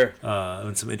 Sure.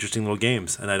 And some interesting little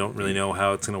games, and I don't really know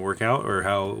how it's going to work out or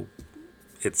how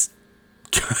it's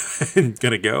going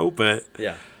to go, but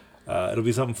yeah, it'll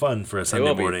be something fun for a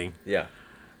Sunday morning. Yeah.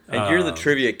 And you're the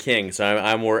trivia king, so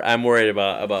I'm worried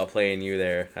about playing you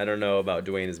there. I don't know about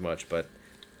Dwayne as much, but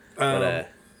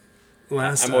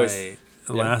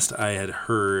last I had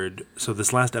heard, so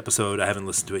this last episode I haven't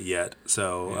listened to it yet.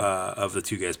 So of the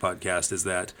Two Guys podcast is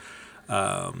that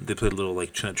they played a little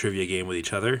like trivia game with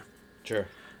each other. Sure.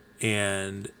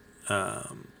 And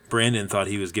Brandon thought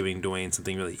he was giving Dwayne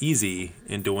something really easy,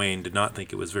 and Dwayne did not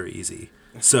think it was very easy.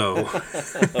 So.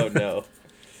 Oh no.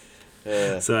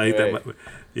 So I think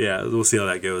we'll see how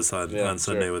that goes on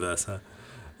Sunday with us. Huh?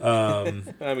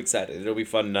 I'm excited. It'll be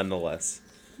fun nonetheless.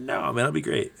 No, man, it'll be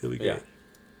great. It'll be great. Yeah.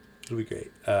 It'll be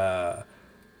great.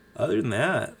 Other than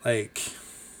that, like,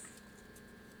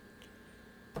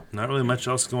 not really much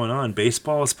else going on.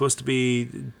 Baseball is supposed to be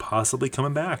possibly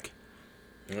coming back.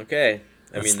 Okay.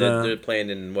 They're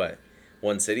playing in what?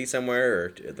 One city somewhere,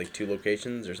 or like 2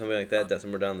 locations, or something like that.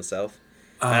 Somewhere down the south.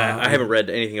 I haven't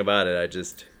read anything about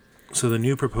it. So the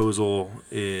new proposal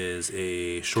is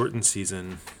a shortened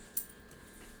season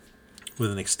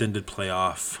with an extended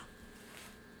playoff,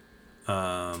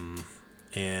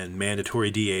 and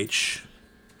mandatory DH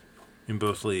in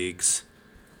both leagues.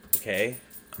 Okay.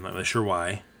 I'm not really sure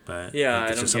why, but yeah, I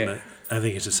think it's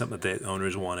just something that the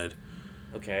owners wanted.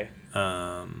 Okay.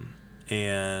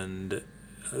 And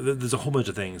there's a whole bunch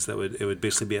of things that would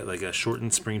basically be like a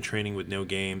shortened spring training with no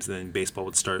games, and then baseball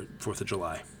would start 4th of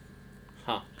July.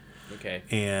 Huh. Okay.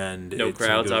 And no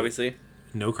crowds, obviously.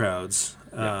 No crowds.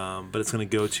 Yeah. But it's going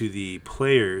to go to the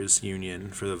players' union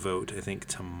for the vote, I think,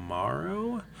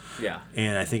 tomorrow. Yeah.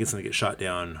 And I think it's going to get shot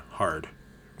down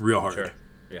real hard. Sure.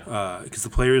 Yeah. Because the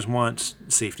players want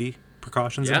safety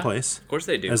precautions in place. Of course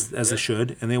they do. As they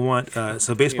should, and they want.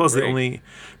 So baseball's the only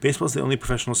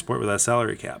professional sport without a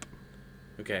salary cap.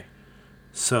 Okay.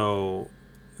 So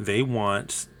they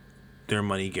want their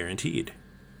money guaranteed.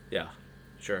 Yeah.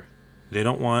 Sure. They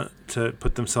don't want to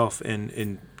put themselves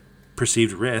in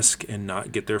perceived risk and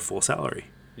not get their full salary.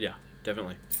 Yeah,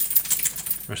 definitely.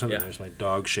 Or something. Yeah. There's like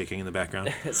dogs shaking in the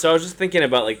background. So I was just thinking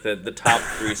about like the top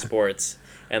 3 sports,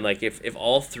 and like if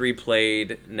all 3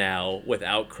 played now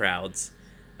without crowds,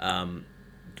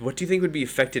 what do you think would be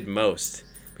affected most?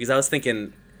 Because I was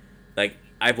thinking, like,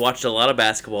 I've watched a lot of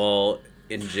basketball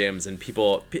in gyms, and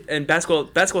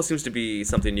basketball seems to be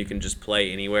something you can just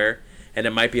play anywhere. And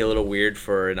it might be a little weird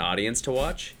for an audience to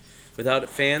watch without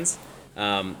fans.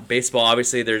 Baseball,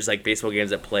 obviously, there's like baseball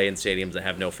games that play in stadiums that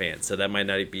have no fans, so that might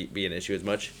not be an issue as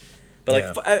much.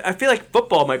 But like, I feel like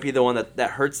football might be the one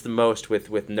that hurts the most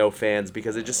with no fans,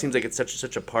 because it just seems like it's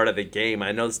such a part of the game.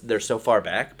 I know they're so far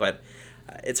back, but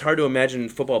it's hard to imagine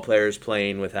football players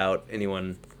playing without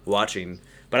anyone watching.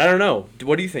 But I don't know.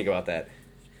 What do you think about that?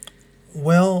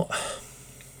 Well,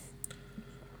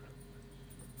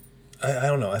 I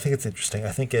don't know. I think it's interesting.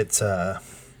 I think I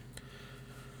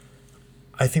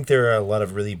think there are a lot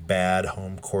of really bad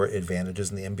home court advantages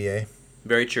in the NBA.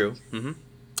 Very true. Mm-hmm.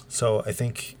 So I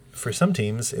think for some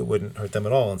teams it wouldn't hurt them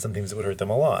at all, and some teams it would hurt them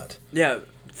a lot. Yeah.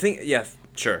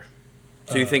 Sure.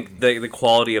 So you think the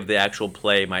quality of the actual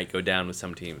play might go down with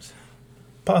some teams?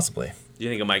 Possibly. Do you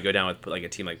think it might go down with like a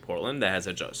team like Portland that has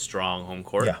such a strong home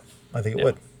court? Yeah, I think it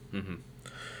would. Mm-hmm.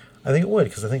 I think it would,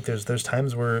 because I think there's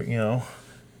times where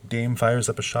Dame fires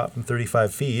up a shot from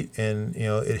 35 feet, and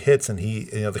it hits, and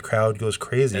the crowd goes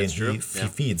crazy. That's true. He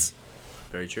feeds.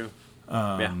 Very true.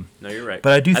 No, you're right.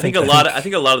 But I think a lot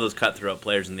of those cutthroat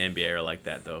players in the NBA are like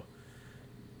that, though.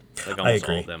 Like almost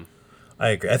all of them. I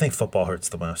agree. I think football hurts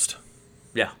the most.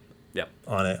 Yeah.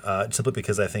 On it, simply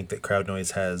because I think that crowd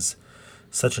noise has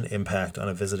such an impact on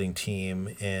a visiting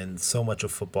team, and so much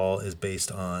of football is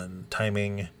based on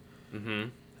timing. Mm-hmm.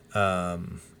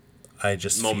 I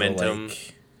just momentum.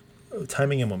 feel like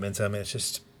timing and momentum. It's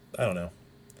just, I don't know.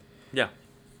 Yeah.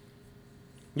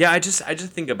 I just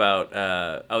think about.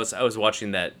 I was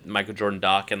watching that Michael Jordan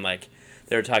doc, and like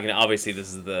they were talking. Obviously,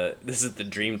 this is the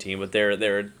dream team, but they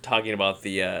were talking about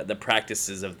the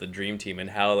practices of the dream team and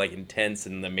how like intense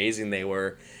and amazing they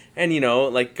were. And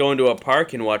like going to a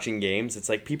park and watching games, it's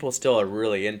like people still are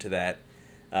really into that.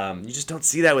 You just don't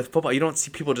see that with football. You don't see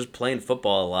people just playing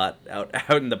football a lot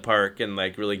out in the park and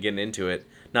like really getting into it.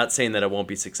 Not saying that it won't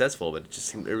be successful, but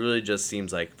it really just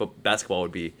seems like basketball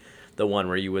would be the one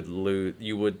where you would lose.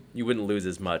 You wouldn't lose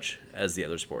as much as the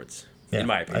other sports, in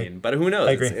my opinion. But who knows?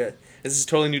 I agree. This is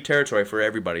totally new territory for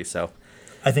everybody. So,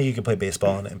 I think you could play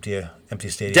baseball in an empty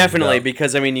stadium. Definitely,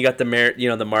 because I mean, you got the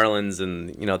the Marlins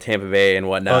and Tampa Bay and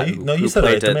whatnot. You said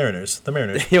right. The Mariners. The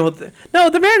Mariners. No,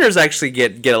 the Mariners actually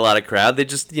get a lot of crowd. They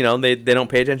just they don't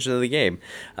pay attention to the game.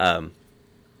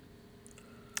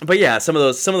 But yeah, some of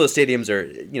those stadiums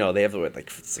are they have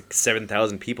like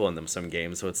 7,000 people in them some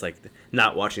games, so it's like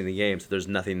not watching the game, so there's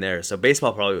nothing there. So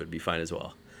baseball probably would be fine as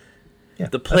well. Yeah,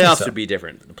 the playoffs would be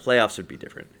different. The playoffs would be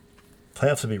different.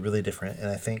 Playoffs would be really different, and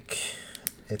I think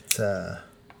it's. I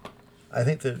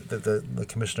think that the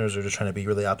commissioners are just trying to be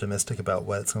really optimistic about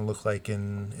what it's going to look like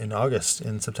in August,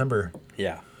 in September.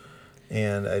 Yeah.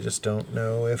 And I just don't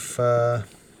know if.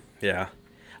 Yeah,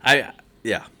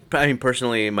 I mean,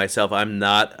 personally, myself, I'm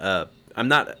not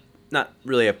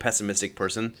really a pessimistic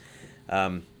person.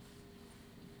 I'm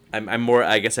more.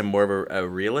 I guess I'm more of a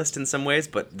realist in some ways,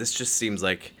 but this just seems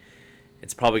like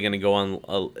it's probably going to go on.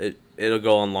 It'll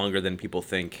go on longer than people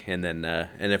think, and then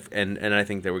and I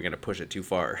think that we're going to push it too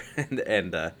far,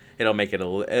 and it'll make it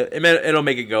it'll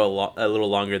make it go a little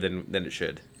longer than it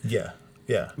should. Yeah,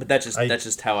 yeah. But that's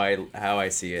just how I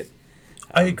see it.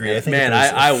 I agree. I think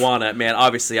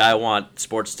obviously I want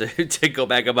sports to go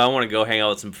back up. I want to go hang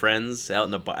out with some friends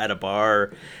out at a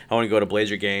bar. I want to go to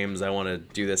Blazer games. I want to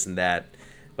do this and that.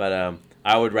 But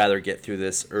I would rather get through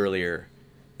this earlier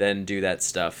than do that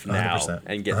stuff now 100%.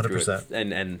 and get 100%. through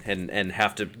it and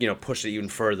have to push it even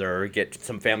further or get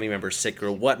some family members sick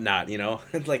or whatnot.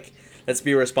 Like, let's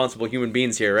be responsible human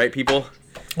beings here, right, people?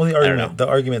 Well, the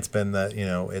argument's been that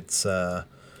it's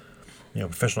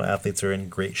professional athletes are in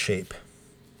great shape.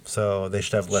 So they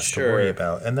should have less to worry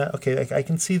about, and that I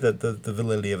can see the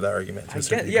validity of that argument to a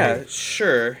certain degree. Yeah,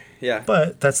 sure, yeah.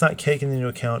 But that's not taking into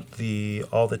account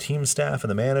all the team staff and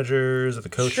the managers or the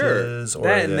coaches or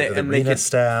the arena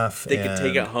staff. They could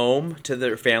take it home to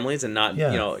their families and not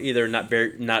either not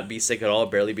be sick at all, or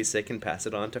barely be sick, and pass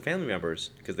it on to family members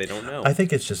because they don't know. I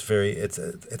think it's just it's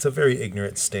a very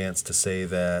ignorant stance to say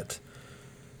that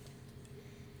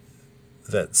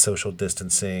social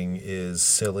distancing is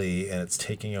silly and it's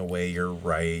taking away your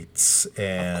rights.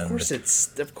 And of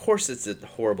course it's a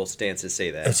horrible stance to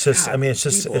say that. It's just, God,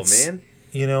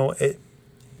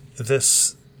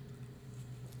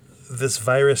 this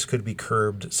virus could be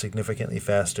curbed significantly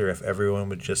faster if everyone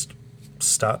would just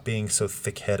stop being so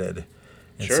thick-headed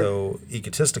and so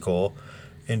egotistical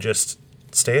and just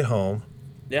stay at home.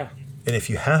 Yeah. And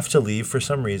if you have to leave for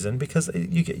some reason, because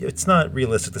it's not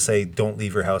realistic to say don't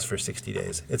leave your house for 60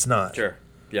 days. It's not. Sure.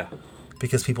 Yeah.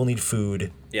 Because people need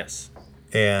food. Yes.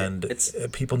 And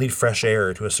people need fresh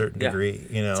air to a certain degree.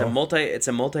 It's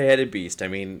a multi-headed beast. I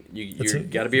mean, you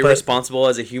got to be responsible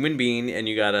as a human being, and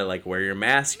you got to wear your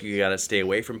mask. You got to stay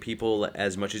away from people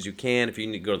as much as you can. If you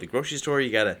need to go to the grocery store,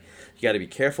 you got to be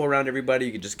careful around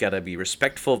everybody. You just got to be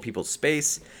respectful of people's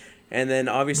space. And then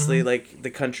obviously,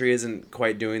 the country isn't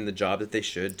quite doing the job that they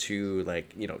should to,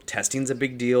 testing's a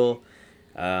big deal,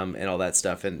 and all that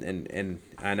stuff. And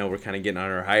I know we're kind of getting on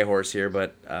our high horse here,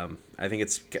 but I think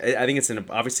it's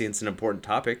an important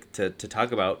topic to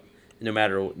talk about, no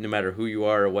matter who you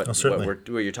are or what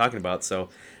you're talking about. So,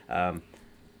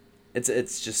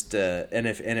 it's just and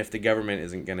if the government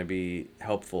isn't going to be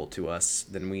helpful to us,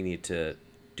 then we need to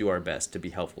do our best to be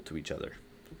helpful to each other.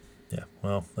 Yeah,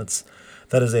 well,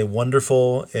 that is a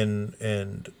wonderful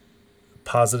and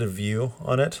positive view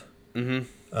on it.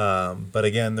 Mm-hmm. But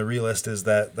again, the realist is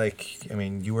that,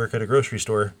 you work at a grocery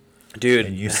store, dude.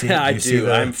 And you see,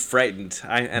 I'm frightened.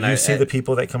 I see the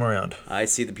people that come around. I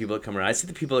see the people that come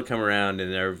around,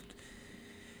 and they're.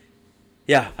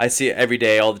 Yeah, I see it every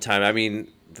day, all the time. I mean,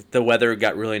 the weather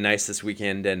got really nice this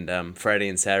weekend, and Friday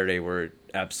and Saturday were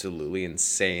absolutely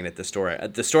insane at the store.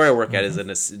 The store I work at is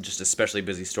just especially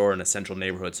busy store in a central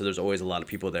neighborhood, so there's always a lot of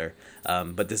people there.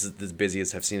 But this is the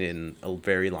busiest I've seen it in a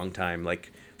very long time.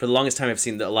 Like, for the longest time, I've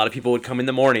seen that a lot of people would come in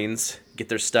the mornings, get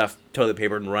their stuff, toilet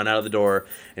paper, and run out of the door,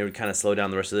 and it would kind of slow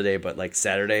down the rest of the day. But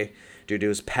Saturday, dude, it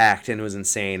was packed and it was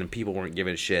insane, and people weren't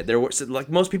giving a shit. There were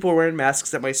most people were wearing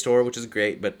masks at my store, which is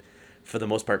great, but for the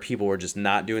most part, people were just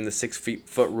not doing the 6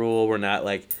 foot rule. We're not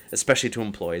especially to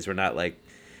employees, we're not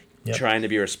trying to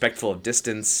be respectful of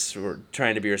distance. We're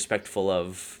trying to be respectful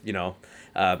of,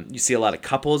 you see a lot of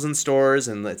couples in stores,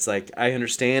 and it's I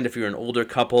understand if you're an older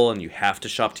couple and you have to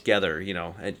shop together,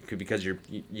 because you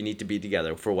need to be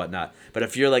together for whatnot. But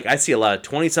if you're I see a lot of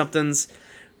 20-somethings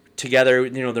together,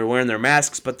 they're wearing their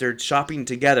masks, but they're shopping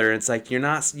together. And it's you're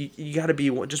not, you got to be,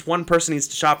 just one person needs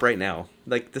to shop right now.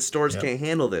 The stores can't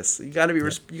handle this. You got to be,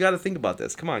 you got to think about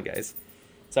this. Come on, guys.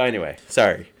 So anyway,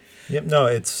 sorry. Yep. No,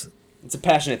 it's a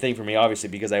passionate thing for me, obviously,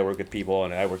 because I work with people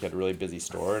and I work at a really busy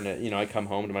store, and I come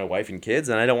home to my wife and kids,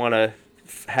 and I don't want to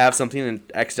have something and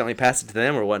accidentally pass it to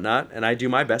them or whatnot. And I do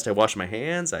my best. I wash my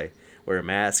hands. I wear a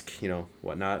mask,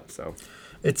 whatnot. So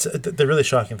it's the really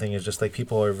shocking thing is just like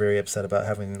people are very upset about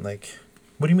having like,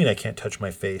 what do you mean I can't touch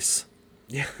my face?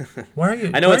 Yeah. Why are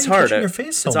you? I know why it's are you hard. touching your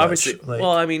face so it's much? obviously Like,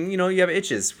 well. I mean, you have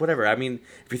itches, whatever. I mean,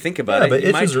 if you think about yeah, it, but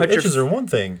you might itches, touch itches your, are one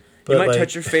thing. But you might like,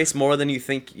 touch your face more than you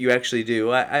think you actually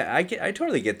do. I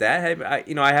totally get that.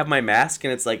 I have my mask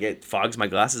and it's like it fogs my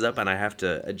glasses up and I have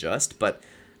to adjust. But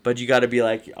you got to be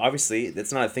like, obviously,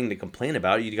 that's not a thing to complain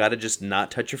about. You got to just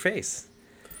not touch your face.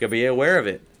 You got to be aware of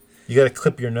it. You got to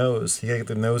clip your nose. You got to get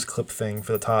the nose clip thing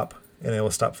for the top, and it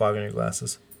will stop fogging your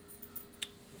glasses.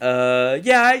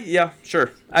 Yeah,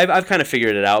 sure. I've kind of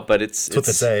figured it out, but it's what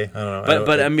they say. I don't know.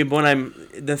 But I mean, when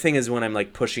I'm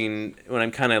like pushing, when I'm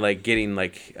kind of like getting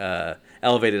like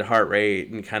elevated heart rate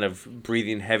and kind of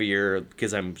breathing heavier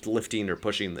because I'm lifting or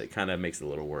pushing, that kind of makes it a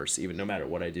little worse, even no matter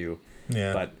what I do.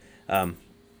 Yeah. But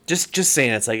just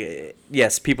saying, it's like,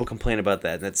 yes, people complain about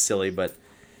that, and that's silly, but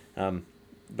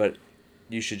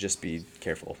you should just be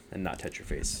careful and not touch your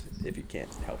face if you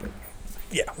can't help it.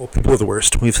 Yeah, well, people are the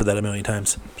worst. We've said that a million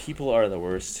times. People are the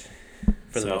worst,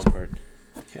 for the most part.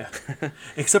 Yeah.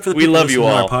 Except for the we people love you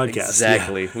listening all. to our podcast.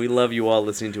 Exactly. Yeah. We love you all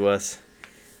listening to us.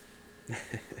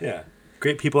 Yeah.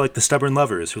 Great people like the Stubborn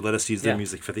Lovers who let us use their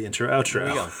music for the intro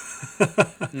outro. There we go.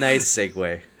 Nice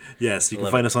segue. Yes, you can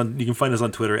find us on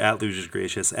Twitter at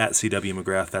LosersGracious, at CW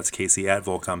McGrath, that's Casey, at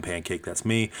Volcom Pancake, that's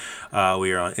me.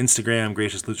 We are on Instagram,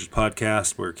 Gracious Losers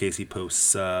Podcast, where Casey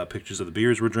posts pictures of the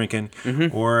beers we're drinking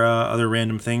or other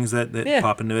random things that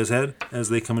pop into his head as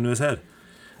they come into his head.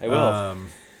 I will.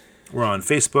 We're on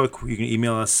Facebook. You can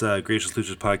email us,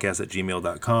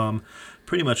 graciousloserspodcast@gmail.com.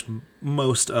 Pretty much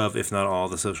most of, if not all,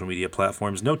 the social media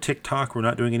platforms. No TikTok. We're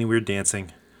not doing any weird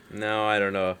dancing. No, I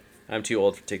don't know. I'm too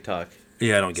old for TikTok.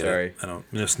 Yeah, I don't get Sorry. it. I don't.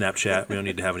 Snapchat. We don't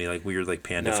need to have any like weird like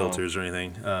panda filters or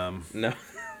anything. No,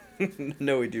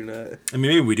 no, we do not. I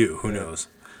mean, maybe we do. Who knows?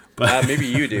 But maybe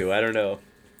you do. I don't know.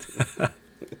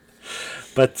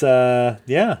 But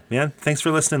yeah, man. Thanks for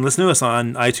listening. Listen to us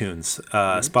on iTunes,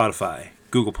 Spotify,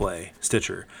 Google Play,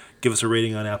 Stitcher. Give us a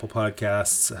rating on Apple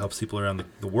Podcasts. It helps people around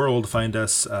the world find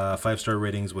us. 5-star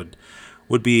ratings would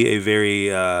be a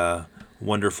very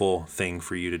wonderful thing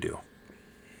for you to do.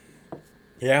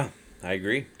 Yeah, I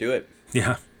agree. Do it.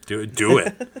 Yeah, do it. Do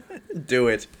it. Do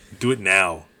it. Do it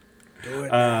now. Do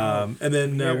it now. And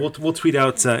then we'll tweet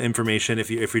out information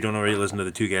if you don't already listen to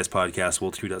the Two Guys podcast.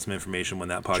 We'll tweet out some information when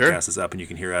that podcast is up, and you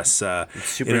can hear us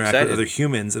interact with other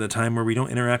humans in a time where we don't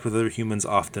interact with other humans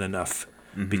often enough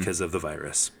because of the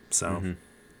virus. So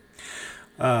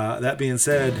that being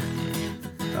said,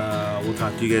 we'll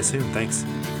talk to you guys soon. Thanks.